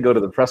we didn't go to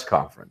the press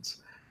conference.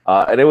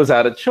 And it was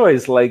out of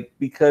choice, like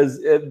because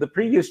the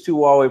previous two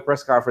Huawei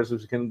press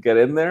conferences we couldn't get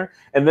in there,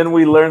 and then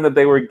we learned that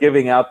they were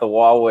giving out the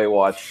Huawei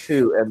Watch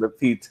 2 and the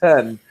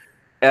P10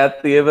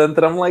 at the event,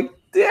 and I'm like,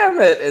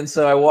 damn it! And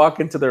so I walk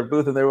into their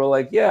booth, and they were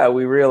like, "Yeah,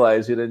 we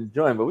realize you didn't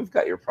join, but we've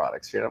got your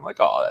products here." And I'm like,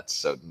 "Oh, that's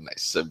so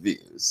nice of you."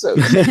 So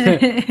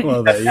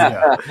well, there you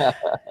go.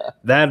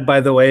 That,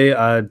 by the way,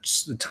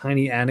 just a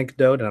tiny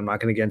anecdote, and I'm not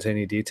going to get into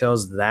any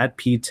details. That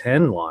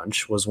P10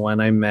 launch was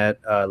when I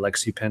met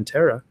Lexi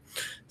Pantera.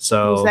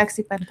 So, who's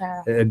Lexi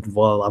Pantera?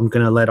 Well, I'm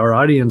gonna let our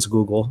audience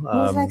Google.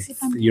 Who's Lexi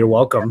Pantera? You're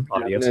welcome,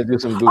 audience. I'm gonna do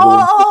some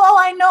Googling.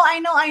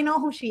 I know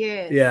who she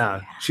is.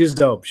 Yeah, she's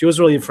dope. She was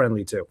really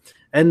friendly too.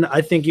 And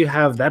I think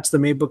that's the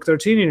MateBook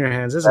 13 in your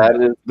hands,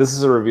 isn't it? This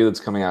is a review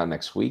that's coming out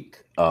next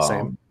week.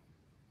 Same.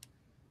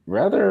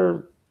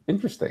 Rather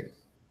interesting.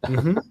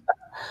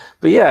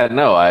 But yeah,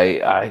 no,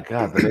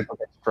 God, the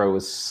MateBook X Pro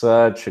was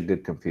such a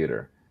good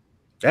computer.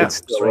 Yeah,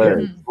 It's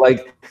hilarious.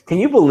 Like, can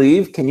you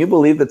believe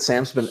that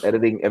Sam's been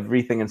editing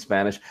everything in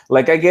Spanish?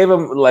 Like, I gave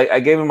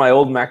him my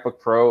old MacBook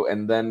Pro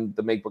and then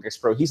the MacBook X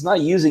Pro. He's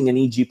not using an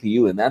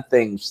eGPU, and that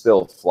thing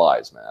still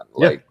flies, man.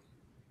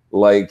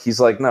 Like he's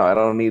like, no, I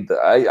don't need that.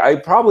 I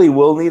probably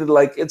will need it.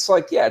 Like, it's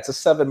like, yeah, it's a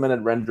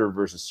 7-minute render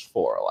versus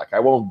 4. Like, I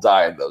won't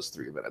die in those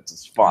 3 minutes.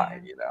 It's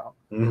fine, you know.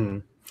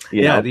 Mm-hmm.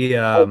 You know, the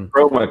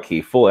chroma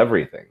key, full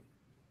everything.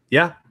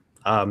 Yeah.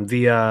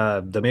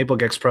 The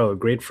MacBook X Pro,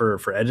 great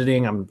for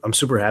editing. I'm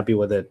super happy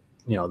with it,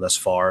 you know, thus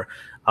far.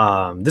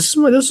 This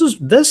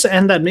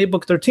and that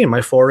MacBook 13,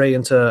 my foray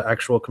into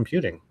actual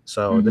computing.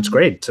 So it's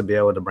great to be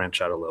able to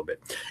branch out a little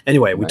bit.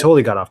 Anyway, we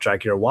totally got off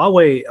track here.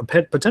 Huawei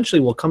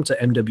potentially will come to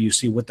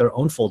MWC with their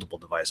own foldable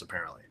device,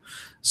 apparently.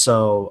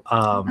 So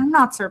I'm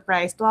not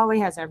surprised. Huawei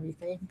has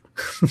everything.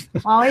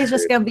 Huawei is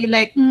just gonna be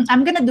like,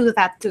 I'm gonna do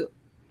that too.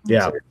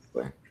 Yeah.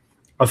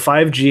 A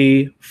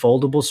 5G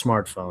foldable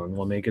smartphone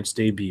will make its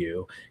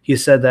debut. He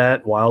said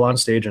that while on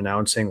stage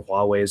announcing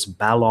Huawei's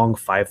Balong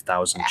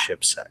 5000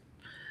 chipset.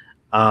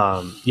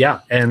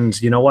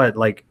 And you know what?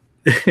 Like,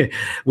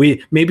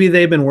 maybe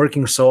they've been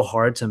working so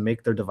hard to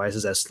make their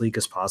devices as sleek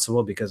as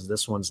possible, because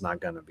this one's not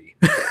gonna be.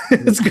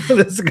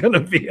 it's gonna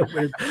be a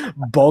weird,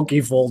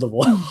 bulky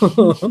foldable.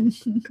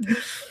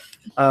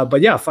 But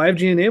yeah,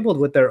 5G enabled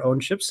with their own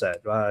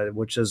chipset,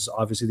 which is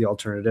obviously the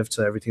alternative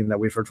to everything that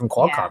we've heard from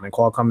Qualcomm. Yeah. And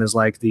Qualcomm is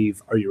like the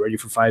 "Are you ready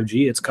for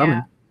 5G? It's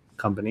coming"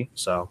 company.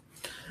 So,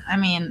 I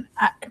mean,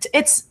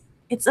 it's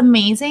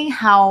amazing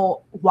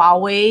how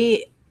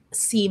Huawei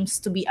seems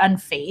to be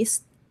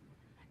unfazed,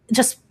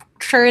 just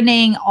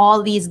churning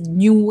all these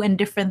new and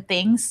different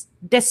things,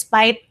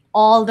 despite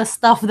all the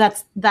stuff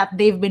that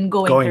they've been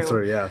going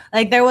through. Yeah,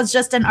 like there was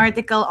just an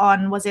article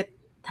on, was it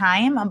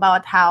Time,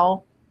 about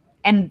how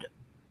and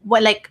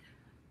what, like,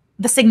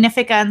 the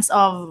significance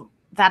of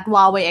that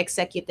Huawei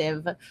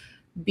executive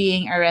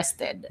being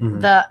arrested.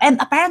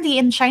 And apparently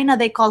in China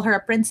they call her a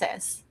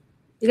princess,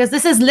 because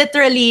this is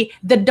literally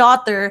the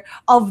daughter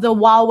of the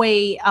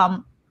Huawei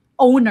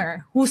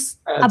owner who's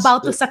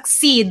about to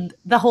succeed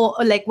the whole,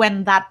 like,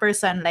 when that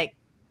person like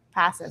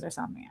passes or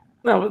something.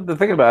 No, but the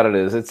thing about it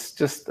is, it's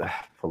just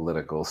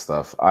political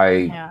stuff.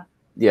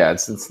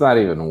 It's not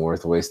even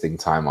worth wasting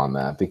time on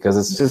that, because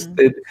it's just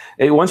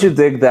once you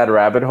dig that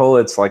rabbit hole,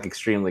 it's like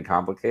extremely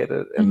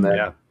complicated. And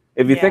then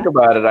if you think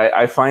about it,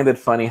 I find it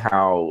funny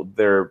how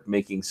they're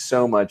making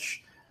so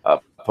much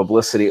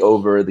publicity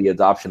over the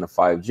adoption of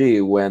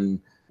 5G when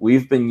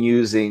we've been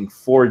using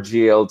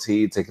 4G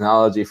LTE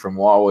technology from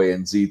Huawei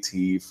and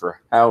ZTE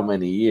for how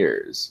many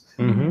years?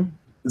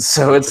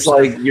 So it's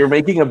like, you're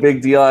making a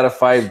big deal out of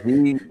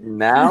 5G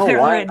now?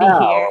 Why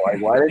now?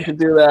 Like, why didn't you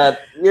do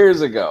that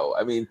years ago?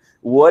 I mean,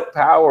 what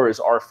powers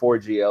are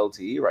 4G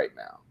LTE right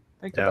now?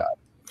 Think about it.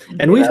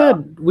 And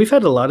we've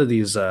had a lot of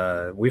these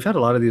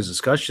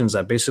discussions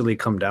that basically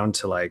come down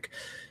to, like,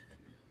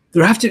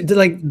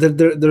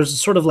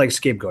 there's sort of like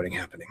scapegoating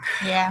happening.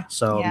 Yeah.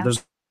 So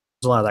there's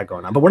a lot of that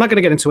going on, but we're not going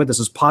to get into it. This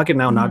is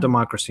Pocketnow, not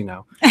democracy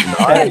now.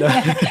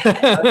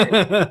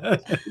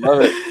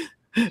 Love it.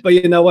 But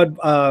you know what?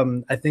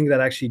 I think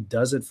that actually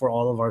does it for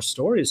all of our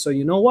stories. So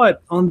you know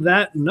what? On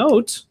that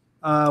note,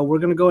 we're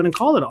going to go ahead and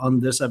call it on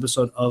this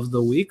episode of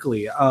the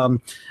Weekly. I'm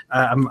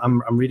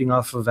reading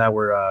off of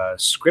our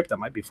script that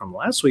might be from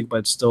last week, but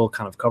it still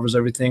kind of covers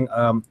everything.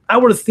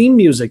 Our theme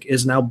music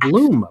is now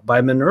Bloom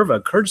by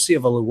Minerva, courtesy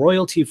of a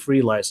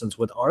royalty-free license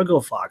with Argo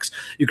Fox.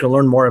 You can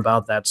learn more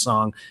about that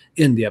song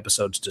in the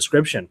episode's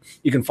description.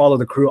 You can follow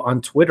the crew on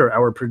Twitter.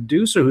 Our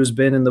producer who's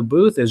been in the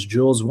booth is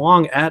Jules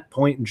Wong at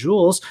Point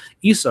Jules.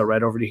 Isa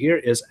right over here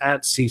is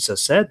at Sisa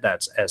Said.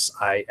 That's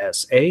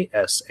SISASAID.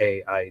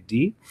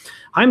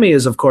 Jaime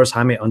is, of course,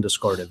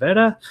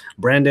 Jaime_Rivera.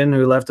 Brandon,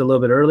 who left a little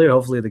bit earlier.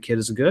 Hopefully the kid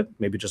is good.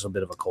 Maybe just a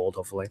bit of a cold,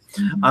 hopefully.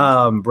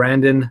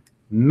 Brandon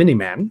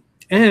Miniman.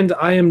 And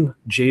I am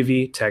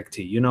JV Tech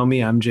Tea. You know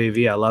me, I'm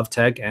JV. I love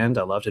tech, and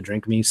I love to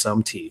drink me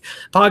some tea.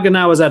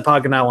 Pocketnow is at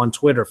Pocketnow on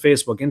Twitter,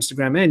 Facebook,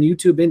 Instagram, and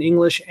YouTube in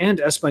English and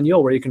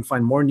Espanol, where you can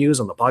find more news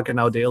on the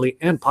Pocketnow Daily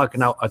and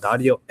Pocketnow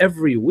Audio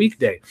every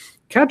weekday.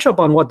 Catch up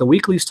on what the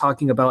Weekly's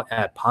talking about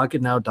at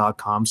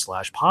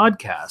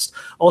pocketnow.com/podcast.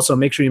 Also,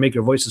 make sure you make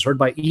your voices heard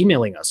by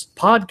emailing us,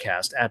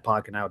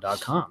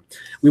 podcast@pocketnow.com.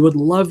 We would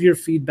love your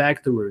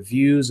feedback through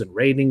reviews and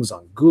ratings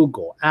on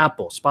Google,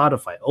 Apple,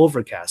 Spotify,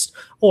 Overcast,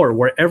 or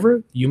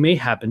wherever you may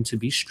happen to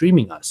be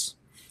streaming us.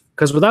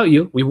 Because without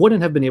you, we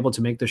wouldn't have been able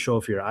to make the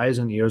show for your eyes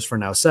and ears for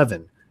now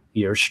 7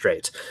 years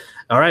straight.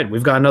 All right,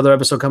 we've got another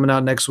episode coming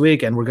out next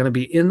week, and we're going to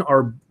be in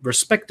our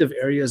respective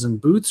areas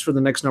and booths for the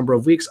next number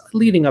of weeks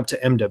leading up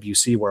to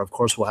MWC, where, of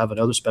course, we'll have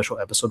another special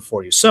episode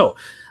for you. So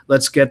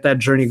let's get that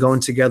journey going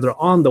together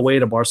on the way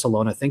to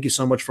Barcelona. Thank you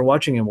so much for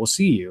watching, and we'll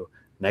see you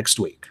next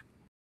week.